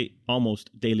 let's say, almost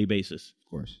daily basis. Of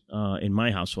course. In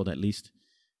my household, at least.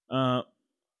 I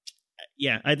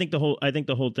think the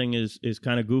whole thing is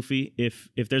kind of goofy.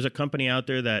 If there's a company out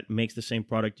there that makes the same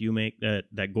product you make,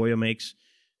 that Goya makes,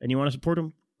 and you want to support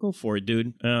them, go for it,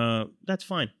 dude. That's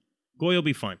fine. Goya will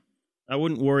be fine. I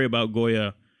wouldn't worry about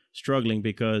Goya struggling,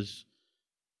 because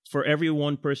for every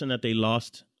one person that they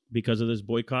lost because of this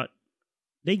boycott,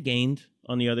 they gained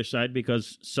on the other side,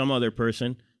 because some other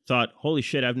person thought, holy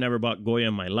shit, I've never bought Goya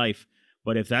in my life,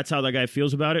 but if that's how the guy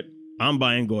feels about it, I'm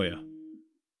buying Goya,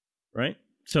 right?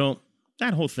 So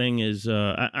that whole thing is,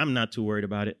 I'm not too worried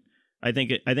about it. I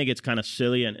think it's kind of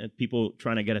silly, and people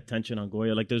trying to get attention on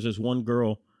Goya. Like, there's this one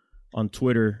girl on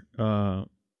Twitter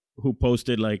who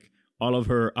posted like all of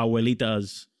her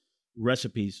abuelita's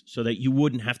recipes so that you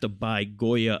wouldn't have to buy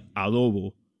Goya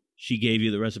adobo. She gave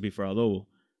you the recipe for adobo.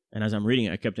 And as I'm reading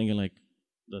it, I kept thinking, like,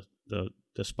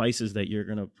 the spices that you're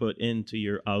going to put into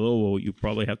your adobo, you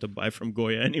probably have to buy from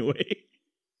Goya anyway.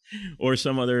 Or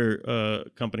some other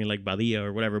company like Badia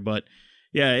or whatever. But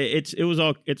yeah, it's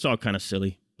all kind of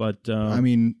silly. But I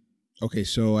mean, okay,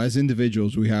 so as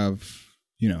individuals, we have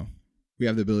the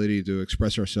ability to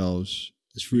express ourselves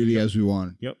as freely as we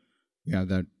want. Yep. We have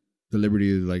the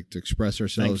liberty to express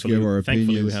ourselves, give our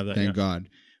opinions. We have that, thank God.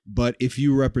 But if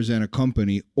you represent a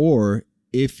company, or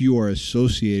if you are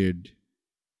associated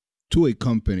to a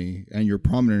company and you're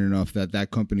prominent enough that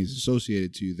that company is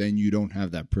associated to you, then you don't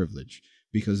have that privilege,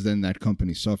 because then that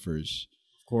company suffers.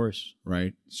 Of course.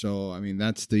 Right? So, I mean,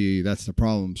 that's the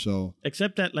problem. So,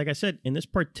 except that, like I said, in this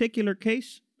particular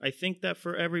case, I think that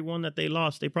for everyone that they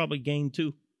lost, they probably gained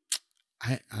too.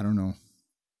 I don't know.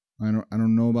 I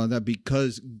don't know about that,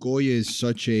 because Goya is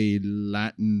such a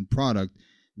Latin product.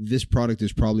 This product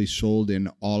is probably sold in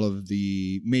all of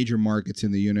the major markets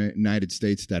in the United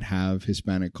States that have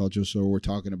Hispanic culture. So we're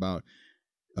talking about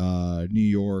New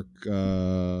York,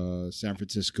 San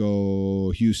Francisco,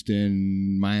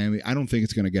 Houston, Miami. I don't think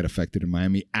it's going to get affected in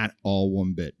Miami at all,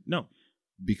 one bit. No,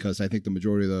 because I think the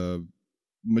majority of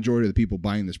the people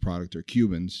buying this product are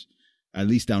Cubans, at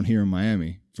least down here in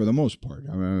Miami, for the most part.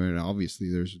 I mean, obviously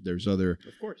there's other,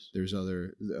 of course, there's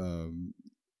other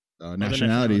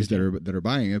nationalities that are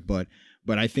buying it, but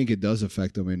I think it does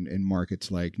affect them in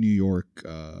markets like New York,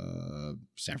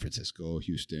 San Francisco,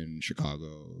 Houston,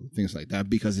 Chicago, things like that,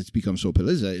 because it's become so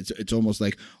politicized. It's almost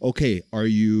like, okay, are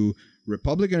you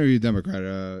Republican or are you Democrat?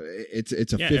 It's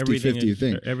a 50-50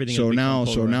 thing. So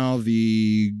now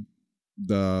the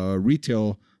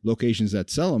retail locations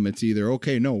that sell them, it's either,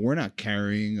 okay, no, we're not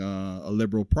carrying a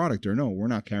liberal product, or no, we're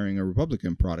not carrying a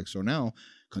Republican product. So now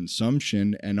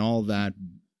consumption and all that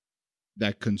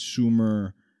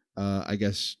consumer, I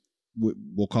guess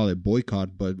we'll call it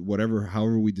boycott, but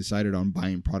however we decided on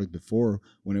buying product before,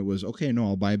 when it was, okay, no,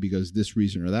 I'll buy it because this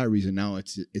reason or that reason, now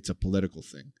it's a political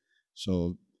thing.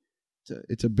 So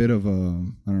it's a bit of a,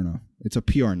 I don't know, it's a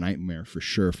PR nightmare for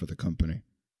sure for the company.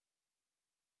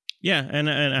 Yeah, and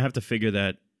I have to figure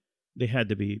that they had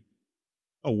to be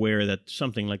aware that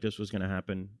something like this was going to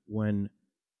happen when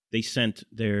they sent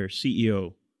their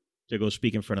CEO to go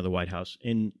speak in front of the White House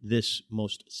in this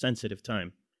most sensitive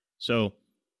time. So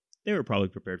they were probably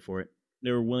prepared for it.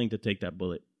 They were willing to take that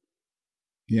bullet.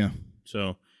 Yeah.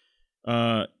 So,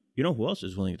 you know who else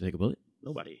is willing to take a bullet?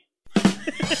 Nobody.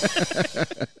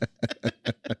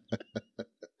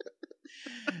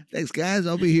 Thanks, guys.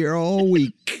 I'll be here all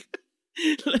week.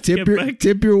 Let's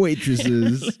Tip your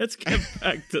waitresses. Let's get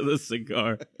back to the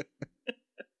cigar.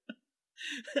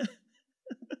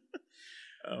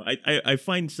 I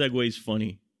find segues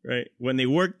funny, right? When they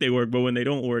work, but when they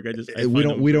don't work,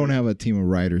 we don't have a team of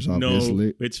writers,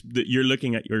 obviously. No, you're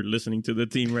listening to the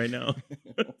team right now.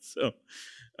 So,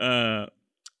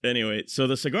 anyway, so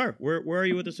the cigar. Where are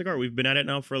you with the cigar? We've been at it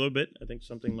now for a little bit. I think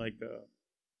something like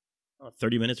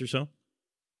 30 minutes or so.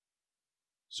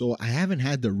 So I haven't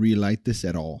had to relight this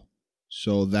at all.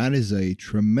 So that is a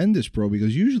tremendous pro,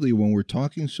 because usually when we're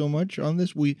talking so much on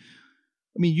this,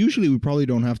 usually we probably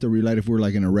don't have to relight if we're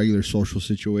like in a regular social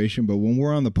situation. But when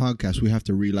we're on the podcast, we have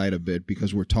to relight a bit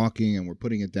because we're talking and we're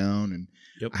putting it down. And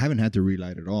I haven't had to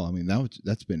relight at all. I mean,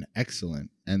 that's been excellent.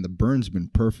 And the burn's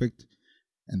been perfect.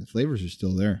 And the flavors are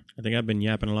still there. I think I've been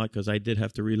yapping a lot because I did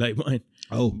have to relight mine.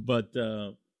 Oh. But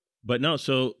no,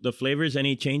 so the flavors,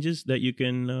 any changes that you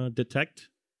can detect?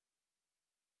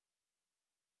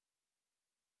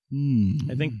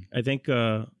 I think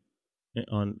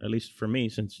on, at least for me,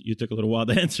 since you took a little while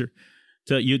to answer,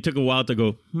 you took a while to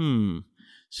go,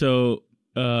 So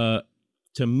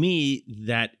to me,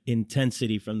 that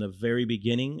intensity from the very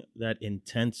beginning, that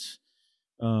intense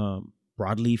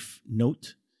broadleaf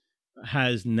note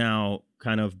has now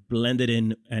kind of blended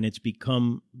in, and it's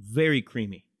become very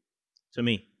creamy to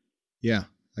me. Yeah.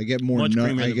 I get more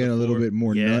nut. I get a little bit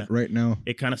more nut right now.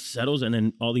 It kind of settles, and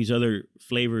then all these other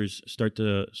flavors start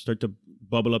to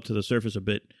bubble up to the surface a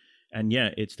bit. And yeah,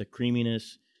 it's the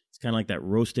creaminess. It's kind of like that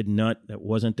roasted nut that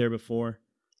wasn't there before.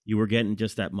 You were getting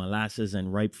just that molasses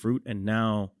and ripe fruit, and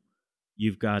now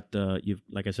you've got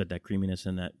like I said, that creaminess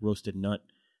and that roasted nut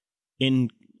in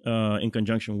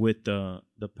conjunction with the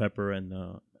pepper and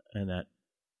that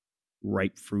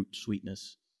ripe fruit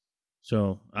sweetness.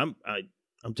 So I'm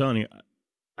telling you,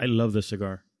 I love this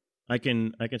cigar. I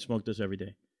can smoke this every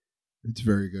day. It's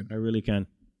very good. I really can.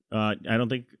 I don't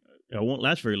think it won't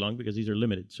last very long because these are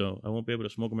limited, so I won't be able to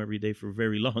smoke them every day for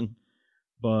very long.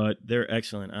 But they're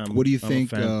excellent. What do you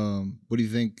think? What do you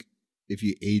think if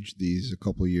you aged these a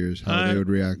couple of years? How they would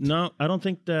react? No, I don't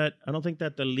think that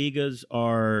the Ligas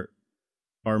are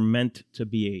meant to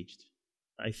be aged.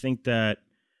 I think that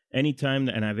anytime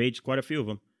and I've aged quite a few of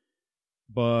them,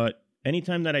 but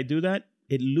anytime that I do that,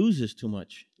 it loses too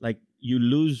much. Like, you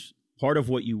lose part of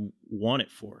what you want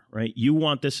it for, right? You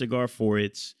want this cigar for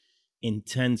its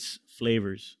intense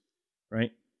flavors,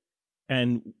 right?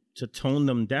 And to tone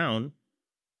them down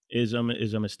is a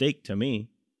mistake to me.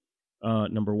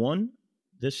 Number one,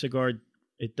 this cigar,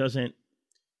 it doesn't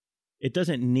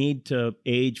need to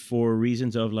age for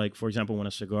reasons of, like, for example, when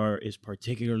a cigar is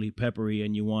particularly peppery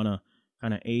and you want to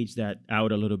kind of age that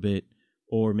out a little bit,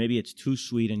 or maybe it's too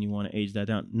sweet and you want to age that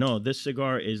down. No, this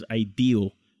cigar is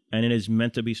ideal, and it is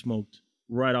meant to be smoked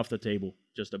right off the table,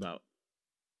 just about.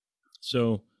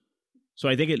 So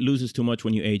I think it loses too much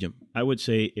when you age them. I would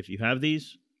say if you have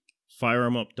these, fire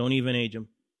them up. Don't even age them.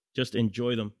 Just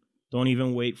enjoy them. Don't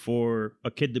even wait for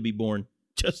a kid to be born.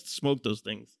 Just smoke those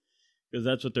things, because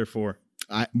that's what they're for.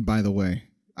 By the way,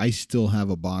 I still have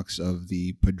a box of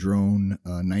the Padron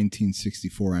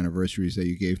 1964 anniversaries that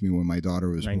you gave me when my daughter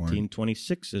was born.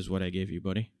 1926 is what I gave you,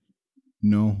 buddy.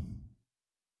 No.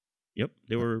 Yep,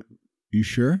 they were. You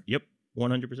sure? Yep,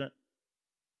 100%.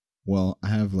 Well, I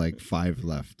have like 5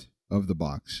 left of the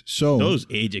box. So those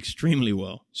age extremely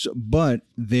well. So, but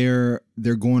they're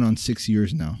going on 6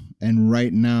 years now, and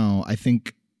right now I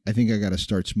think I got to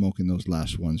start smoking those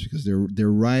last ones, because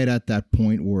they're right at that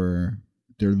point where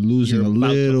they're losing a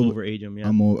little. You're about to overage them, yeah.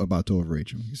 I'm about to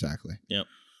overage them, exactly. Yeah.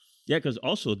 Yeah, because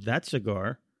also that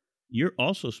cigar, you're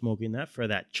also smoking that for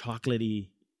that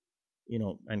chocolatey,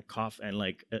 and coffee, and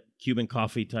like a Cuban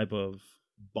coffee type of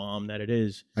bomb that it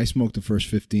is. I smoked the first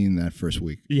 15 that first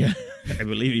week. Yeah, I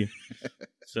believe you.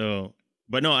 So,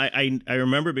 but no, I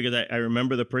remember, because I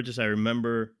remember the purchase. I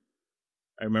remember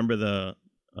the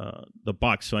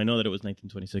box, so I know that it was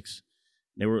 1926.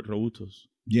 They were Robutos.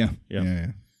 Yeah.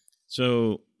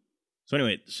 So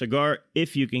anyway, cigar,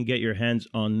 if you can get your hands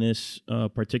on this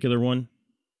particular one,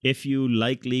 if you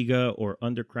like Liga or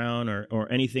Undercrown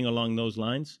or anything along those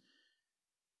lines,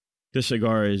 this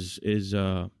cigar is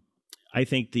I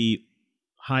think the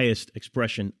highest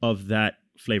expression of that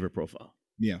flavor profile.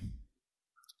 Yeah.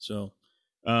 So,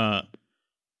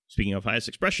 speaking of highest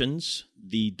expressions,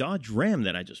 the Dodge Ram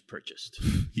that I just purchased,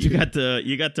 you got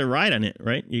to ride on it,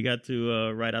 right? You got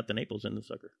to ride out to Naples in the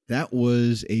sucker. That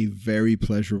was a very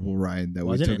pleasurable ride that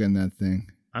we took in that thing.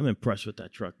 I'm impressed with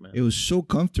that truck, man. It was so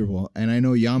comfortable, and I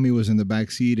know Yami was in the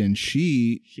back seat, and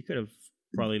she could have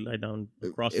probably lie down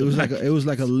across. It was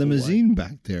like a limousine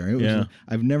back there. It was. Yeah.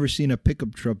 I've never seen a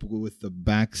pickup truck with the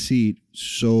back seat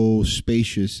so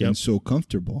spacious and so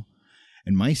comfortable.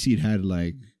 And my seat had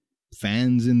like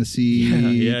fans in the seats.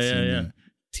 Yeah.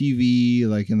 TV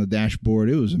like in the dashboard.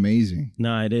 It was amazing.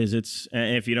 No, it is. It's,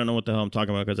 if you don't know what the hell I'm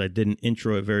talking about, because I didn't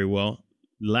intro it very well.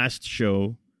 Last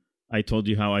show, I told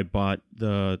you how I bought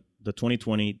the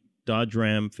 2020 Dodge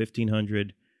Ram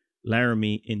 1500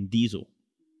 Laramie in diesel.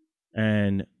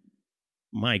 And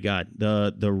my God,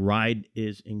 the ride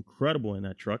is incredible in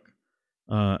that truck.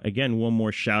 Again, one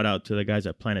more shout out to the guys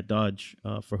at Planet Dodge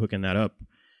for hooking that up.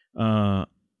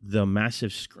 The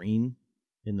massive screen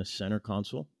in the center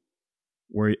console,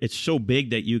 where it's so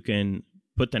big that you can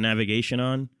put the navigation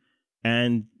on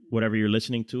and whatever you're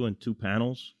listening to in 2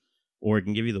 panels, or it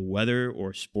can give you the weather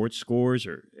or sports scores,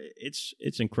 or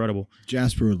it's incredible.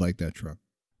 Jasper would like that truck.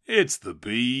 It's the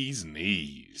bee's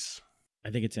knees.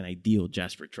 I think it's an ideal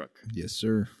Jasper truck. Yes,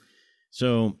 sir.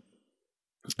 So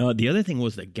the other thing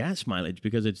was the gas mileage,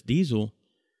 because it's diesel.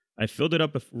 I filled it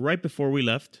up right before we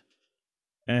left,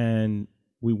 and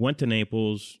we went to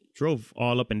Naples, drove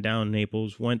all up and down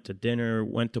Naples, went to dinner,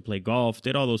 went to play golf,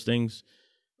 did all those things,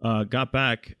 got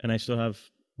back, and I still have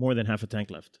more than half a tank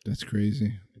left. That's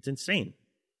crazy. It's insane.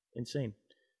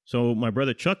 So my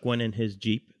brother Chuck went in his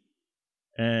Jeep,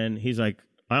 and he's like,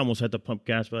 I almost had to pump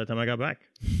gas by the time I got back.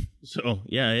 So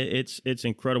yeah, it's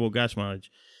incredible gas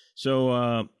mileage.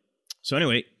 So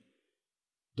anyway,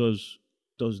 those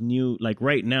new, like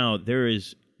right now there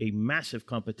is a massive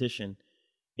competition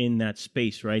in that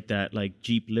space, right? That like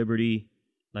Jeep Liberty,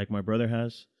 like my brother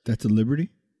has. That's a Liberty?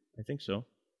 I think so.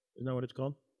 Isn't that what it's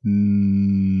called?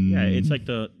 Yeah, it's like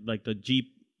the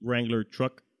Jeep Wrangler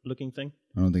truck looking thing.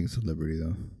 I don't think it's a Liberty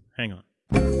though. Hang on.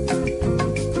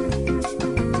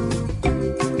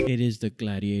 It is the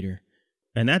Gladiator.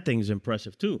 And that thing's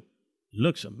impressive too.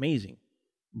 Looks amazing.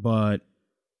 But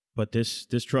this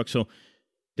truck, so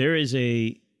there is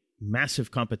a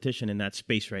massive competition in that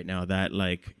space right now, that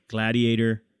like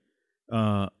Gladiator,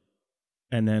 and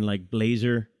then like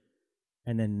Blazer,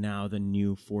 and then now the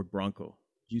new Ford Bronco.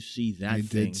 You see that I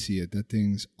thing? did see it. That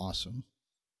thing's awesome.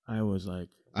 I was like,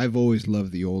 I've always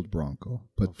loved the old Bronco,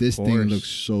 but Of this thing course. looks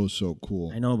so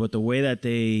cool. I know, but the way that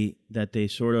they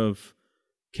sort of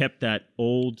kept that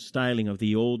old styling of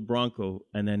the old Bronco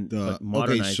and then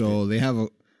modernized it. They have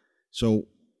so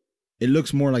it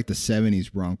looks more like the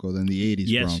 70s Bronco than the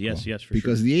 80s Bronco. Yes, for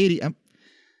because sure. the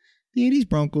 80s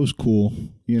Bronco's cool,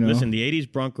 you know. Listen, the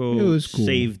 80s Bronco It was cool.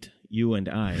 saved you and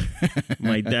I.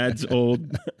 My dad's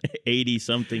old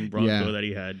 80-something Bronco that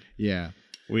he had. Yeah.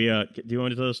 We do you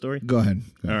want me to tell the story? Go ahead.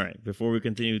 All right, before we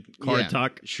continue car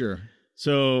talk. Sure.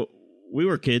 So we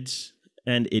were kids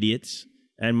and idiots,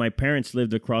 and my parents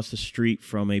lived across the street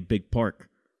from a big park.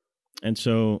 And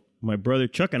so my brother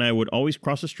Chuck and I would always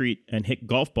cross the street and hit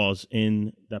golf balls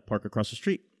in that park across the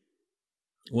street.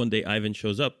 One day Ivan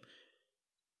shows up,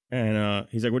 and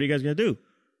he's like, "What are you guys gonna do?"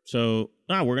 So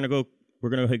we're gonna go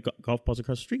hit golf balls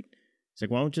across the street. He's like,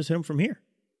 "Why don't we just hit them from here?"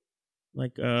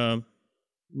 Like,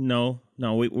 no,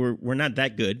 we're not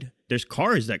that good. There's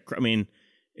cars that, I mean,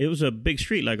 it was a big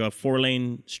street, like a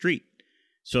 4-lane street.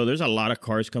 So there's a lot of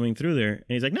cars coming through there. And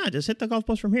he's like, nah, just hit the golf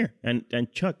balls from here. And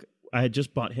Chuck, I had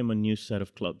just bought him a new set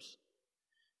of clubs.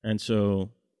 And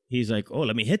so he's like, oh,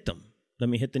 let me hit them. Let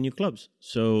me hit the new clubs.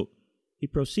 So he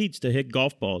proceeds to hit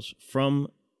golf balls from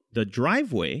the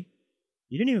driveway.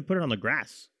 You didn't even put it on the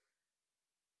grass.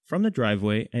 From the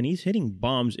driveway, and he's hitting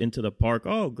bombs into the park.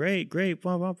 Oh, great,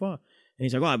 blah, blah, blah. And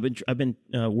he's like, oh, I've been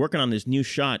working on this new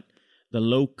shot, the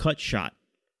low cut shot.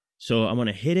 So I'm going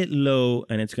to hit it low,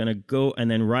 and it's going to go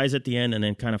and then rise at the end and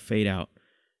then kind of fade out.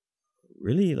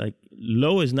 Really? Like,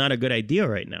 low is not a good idea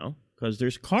right now because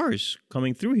there's cars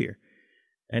coming through here.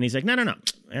 And he's like, no,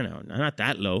 not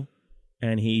that low.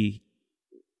 And he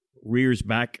rears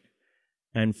back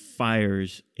and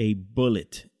fires a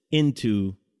bullet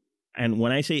into, and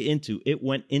when I say into, it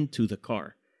went into the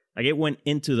car. Like, it went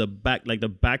into the back, like the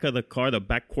back of the car, the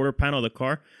back quarter panel of the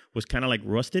car was kind of like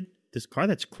rusted. This car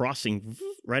that's crossing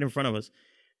right in front of us,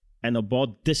 and the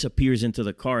ball disappears into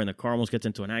the car, and the car almost gets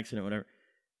into an accident or whatever.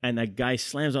 And that guy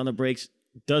slams on the brakes,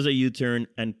 does a U-turn,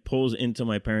 and pulls into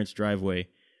my parents' driveway.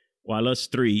 While us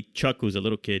three, Chuck, who's a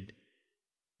little kid,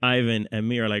 Ivan, and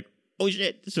me are like, oh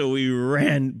shit. So we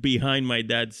ran behind my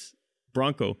dad's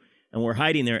Bronco, and we're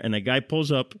hiding there, and the guy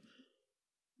pulls up,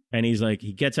 and he's like,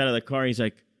 he gets out of the car, he's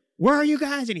like, where are you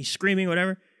guys? And he's screaming,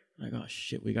 whatever. I'm like, oh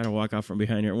shit, we got to walk out from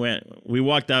behind here. We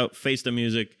walked out, faced the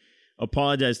music,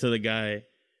 apologized to the guy,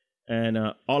 and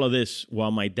all of this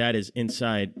while my dad is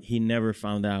inside. He never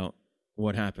found out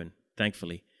what happened,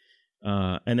 thankfully.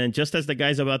 And then just as the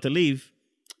guy's about to leave,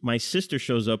 my sister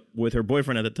shows up with her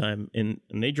boyfriend at the time, and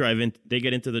they drive in. They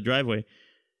get into the driveway,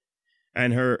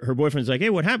 and her boyfriend's like, "Hey,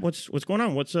 what happened? What's going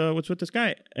on? What's with this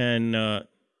guy?" And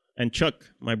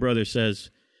Chuck, my brother, says,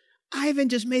 "Ivan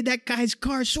just made that guy's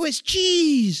car Swiss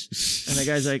cheese." And the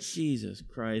guy's like, "Jesus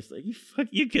Christ! Like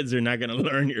you kids are not gonna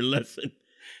learn your lesson."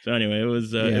 So anyway, it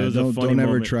was a funny Don't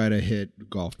ever moment. try to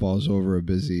hit golf balls over a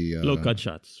busy Low cut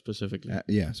shots specifically.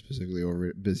 Specifically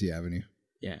over a busy avenue.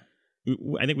 Yeah,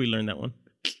 I think we learned that one.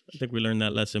 I think we learned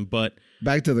that lesson. But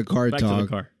back to the car back talk. to the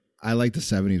car. I like the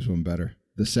 '70s one better.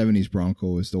 The '70s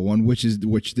Bronco is the one which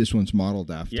this one's modeled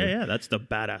after. Yeah, that's the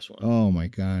badass one. Oh my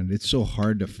god, it's so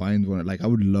hard to find one. Like I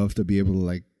would love to be able to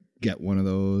like get one of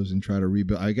those and try to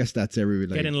rebuild. I guess that's every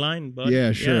like, get in line, bud.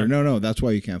 Yeah, sure. Yeah. No, that's why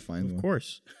you can't find one. Of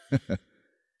course.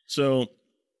 So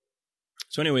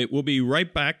anyway, we'll be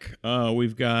right back.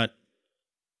 We've got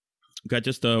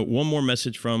just one more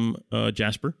message from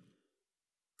Jasper,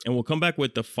 and we'll come back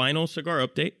with the final cigar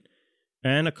update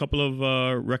and a couple of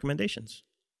recommendations.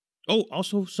 Oh,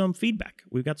 also some feedback.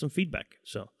 We've got some feedback,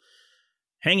 so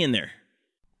hang in there.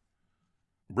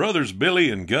 Brothers Billy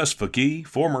and Gus Fakey,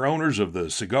 former owners of the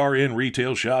Cigar Inn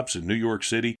retail shops in New York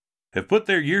City, have put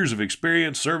their years of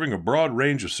experience serving a broad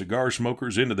range of cigar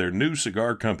smokers into their new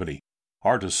cigar company,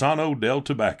 Artesano del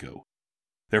Tobacco.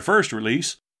 Their first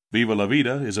release, Viva La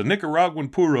Vida, is a Nicaraguan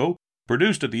puro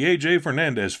produced at the A.J.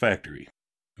 Fernandez factory.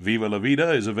 Viva La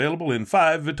Vida is available in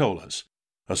 5 vitolas: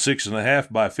 a 6.5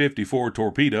 by 54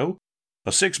 Torpedo,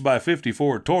 a 6 by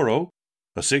 54 Toro,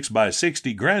 a 6 by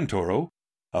 60 Gran Toro,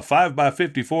 a 5 by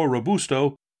 54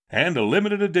 Robusto, and a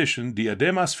limited edition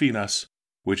Diademas Finas,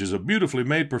 which is a beautifully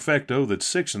made Perfecto that's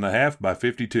 6.5 by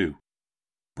 52.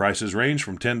 Prices range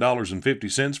from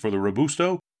 $10.50 for the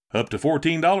Robusto up to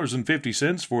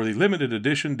 $14.50 for the limited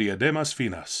edition Diademas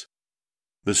Finas.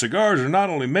 The cigars are not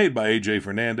only made by A.J.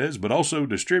 Fernandez, but also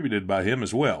distributed by him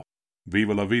as well.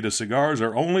 Viva La Vida cigars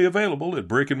are only available at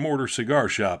brick-and-mortar cigar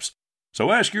shops,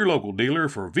 so ask your local dealer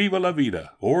for Viva La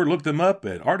Vida or look them up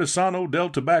at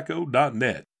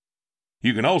artesanodeltobacco.net.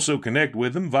 You can also connect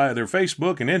with them via their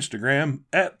Facebook and Instagram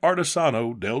at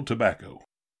Artesano del Tobacco.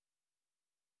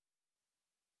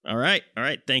 All right.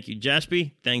 Thank you,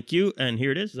 Jaspy. Thank you. And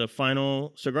here it is, the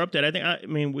final cigar update. I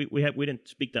mean, we didn't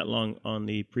speak that long on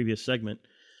the previous segment,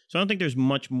 so I don't think there's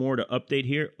much more to update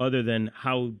here other than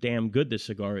how damn good this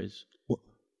cigar is.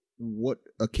 What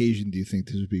occasion do you think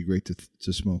this would be great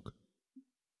to smoke?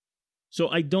 So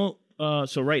I don't.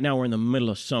 So right now we're in the middle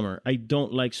of summer. I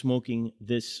don't like smoking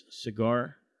this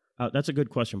cigar. That's a good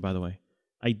question, by the way.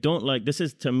 I don't like this.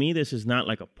 To me, this is not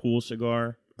like a pool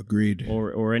cigar. Agreed.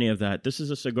 Or any of that. This is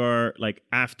a cigar like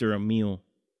after a meal,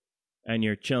 and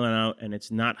you're chilling out, and it's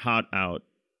not hot out,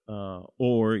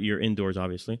 or you're indoors,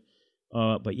 obviously.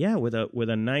 But yeah, with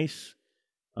a nice,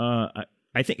 I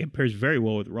think it pairs very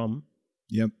well with rum.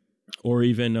 Yep. Or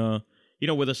even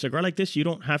with a cigar like this, you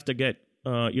don't have to get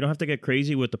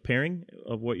crazy with the pairing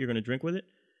of what you're going to drink with it.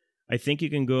 I think you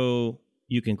can go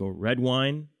red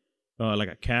wine, like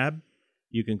a cab.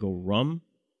 You can go rum.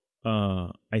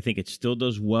 I think it still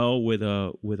does well with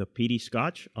a peaty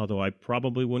scotch, although I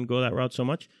probably wouldn't go that route so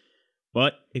much.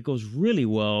 But it goes really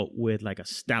well with like a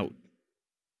stout,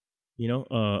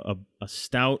 a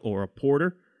stout or a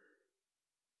porter.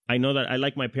 I know that I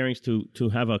like my pairings to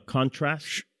have a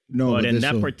contrast. No, but in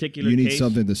that particular you need case,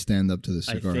 something to stand up to the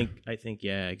cigar. I think,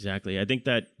 yeah, exactly. I think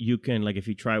that you can, like, if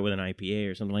you try it with an IPA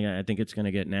or something like that, I think it's going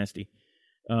to get nasty.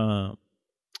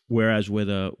 Whereas with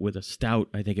a stout,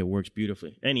 I think it works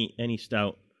beautifully. Any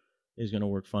stout is going to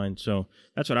work fine. So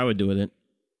that's what I would do with it.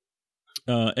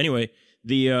 Anyway,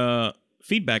 the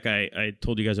feedback I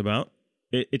told you guys about,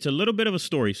 it's a little bit of a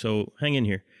story, so hang in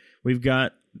here. We've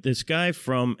got this guy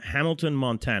from Hamilton,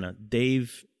 Montana,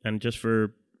 Dave, and just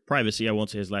for privacy, I won't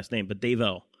say his last name, but Dave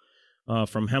L.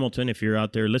 From Hamilton. If you're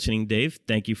out there listening, Dave,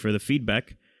 thank you for the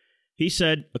feedback. He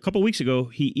said a couple weeks ago,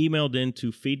 he emailed in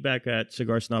to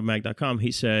feedback@cigarsnobmag.com.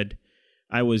 He said,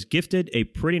 I was gifted a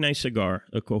pretty nice cigar,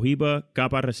 a Cohiba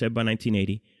Capa Reserva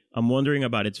 1980. I'm wondering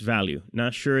about its value.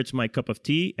 Not sure it's my cup of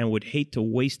tea and would hate to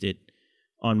waste it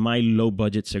on my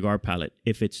low-budget cigar palette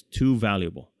if it's too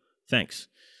valuable. Thanks.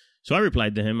 So I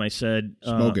replied to him. I said...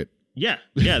 Smoke it. Yeah.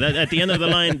 At the end of the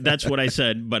line, that's what I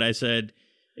said. But I said,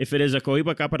 if it is a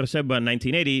Cohiba Capa Reserva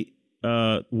 1980,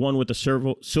 one with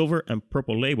a silver and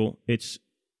purple label, it's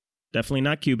definitely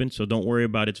not Cuban, so don't worry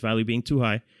about its value being too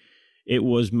high. It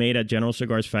was made at General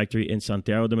Cigars Factory in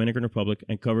Santiago, Dominican Republic,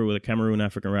 and covered with a Cameroon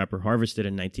African wrapper, harvested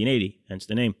in 1980, hence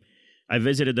the name. I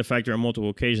visited the factory on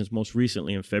multiple occasions, most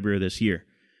recently in February of this year.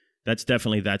 That's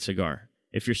definitely that cigar.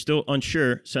 If you're still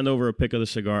unsure, send over a pic of the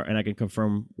cigar and I can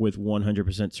confirm with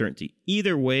 100% certainty.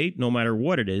 Either way, no matter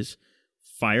what it is,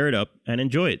 fire it up and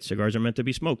enjoy it. Cigars are meant to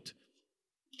be smoked.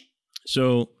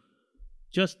 So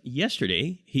just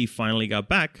yesterday, he finally got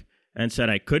back and said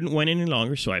I couldn't wait any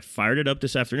longer, so I fired it up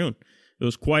this afternoon. It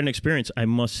was quite an experience, I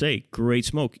must say. Great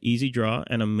smoke, easy draw,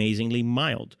 and amazingly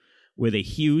mild, with a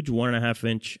huge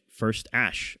 1.5-inch first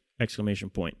ash, ! I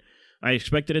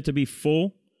expected it to be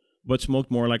full, but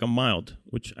smoked more like a mild,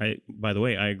 which by the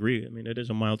way, I agree. I mean, it is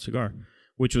a mild cigar,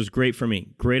 which was great for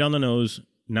me. Great on the nose,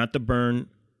 not the burn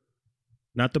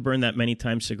that many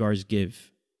times cigars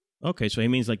give. Okay, so he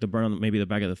means like the burn on maybe the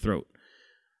back of the throat.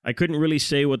 I couldn't really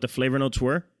say what the flavor notes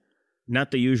were.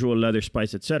 Not the usual leather,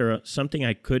 spice, etc. Something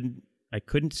I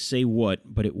couldn't say what,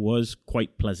 but it was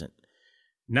quite pleasant.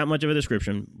 Not much of a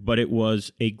description, but it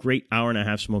was a great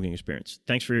 1.5-hour smoking experience.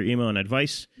 Thanks for your email and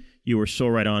advice. You were so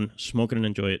right on. Smoke it and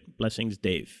enjoy it. Blessings,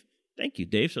 Dave. Thank you,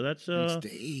 Dave. So that's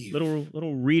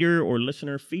little reader or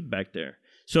listener feedback there.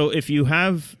 So if you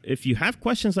have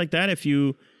questions like that,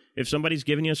 if somebody's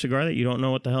giving you a cigar that you don't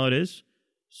know what the hell it is,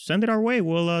 send it our way.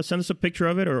 We'll send us a picture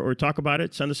of it or talk about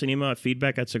it. Send us an email at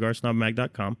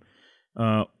feedback@cigarsnobmag.com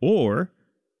or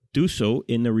do so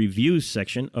in the reviews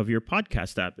section of your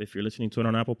podcast app. If you're listening to it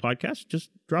on Apple Podcasts, just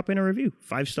drop in a review,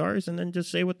 5 stars, and then just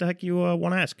say what the heck you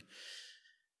want to ask.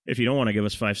 If you don't want to give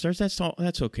us 5 stars,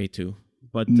 that's okay too.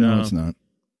 But no, it's not.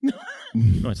 No,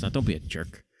 it's not. Don't be a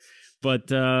jerk.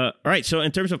 But all right. So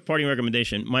in terms of parting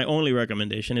recommendation, my only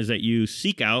recommendation is that you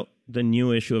seek out the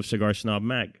new issue of Cigar Snob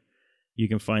Mag. You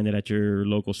can find it at your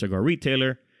local cigar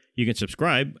retailer. You can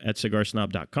subscribe at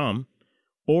cigarsnob.com.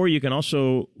 Or you can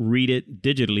also read it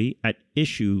digitally at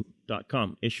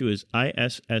issuu.com. Issue is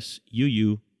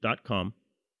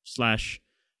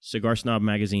issuu.com/Cigar Snob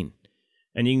Magazine.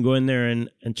 And you can go in there and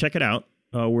check it out.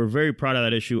 We're very proud of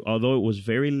that issue, although it was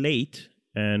very late,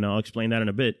 and I'll explain that in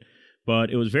a bit. But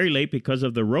it was very late because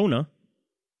of the Rona.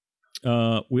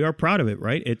 We are proud of it,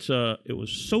 right? It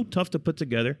was so tough to put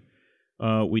together.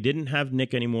 We didn't have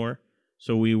Nick anymore,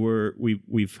 so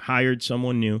we've hired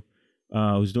someone new.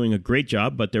 Who's doing a great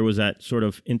job, but there was that sort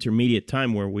of intermediate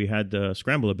time where we had to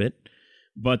scramble a bit.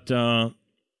 But at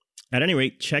any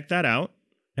rate, check that out.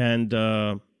 And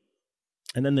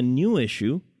then the new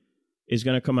issue is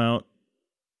going to come out.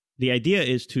 The idea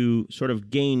is to sort of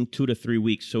gain 2 to 3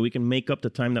 weeks so we can make up the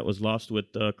time that was lost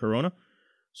with Corona.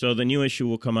 So the new issue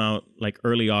will come out like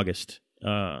early August.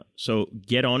 So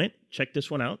get on it. Check this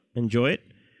one out. Enjoy it.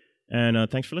 And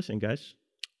thanks for listening, guys.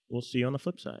 We'll see you on the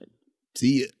flip side.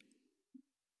 See ya.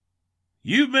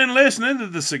 You've been listening to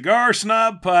the Cigar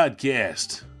Snob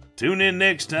Podcast. Tune in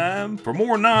next time for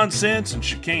more nonsense and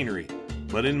chicanery.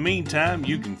 But in the meantime,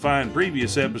 you can find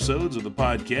previous episodes of the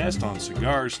podcast on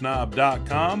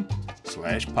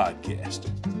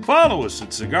cigarsnob.com/podcast. Follow us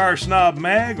at Cigar Snob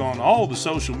Mag on all the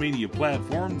social media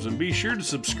platforms and be sure to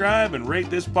subscribe and rate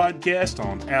this podcast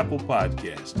on Apple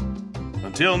Podcasts.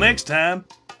 Until next time,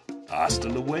 hasta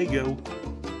luego.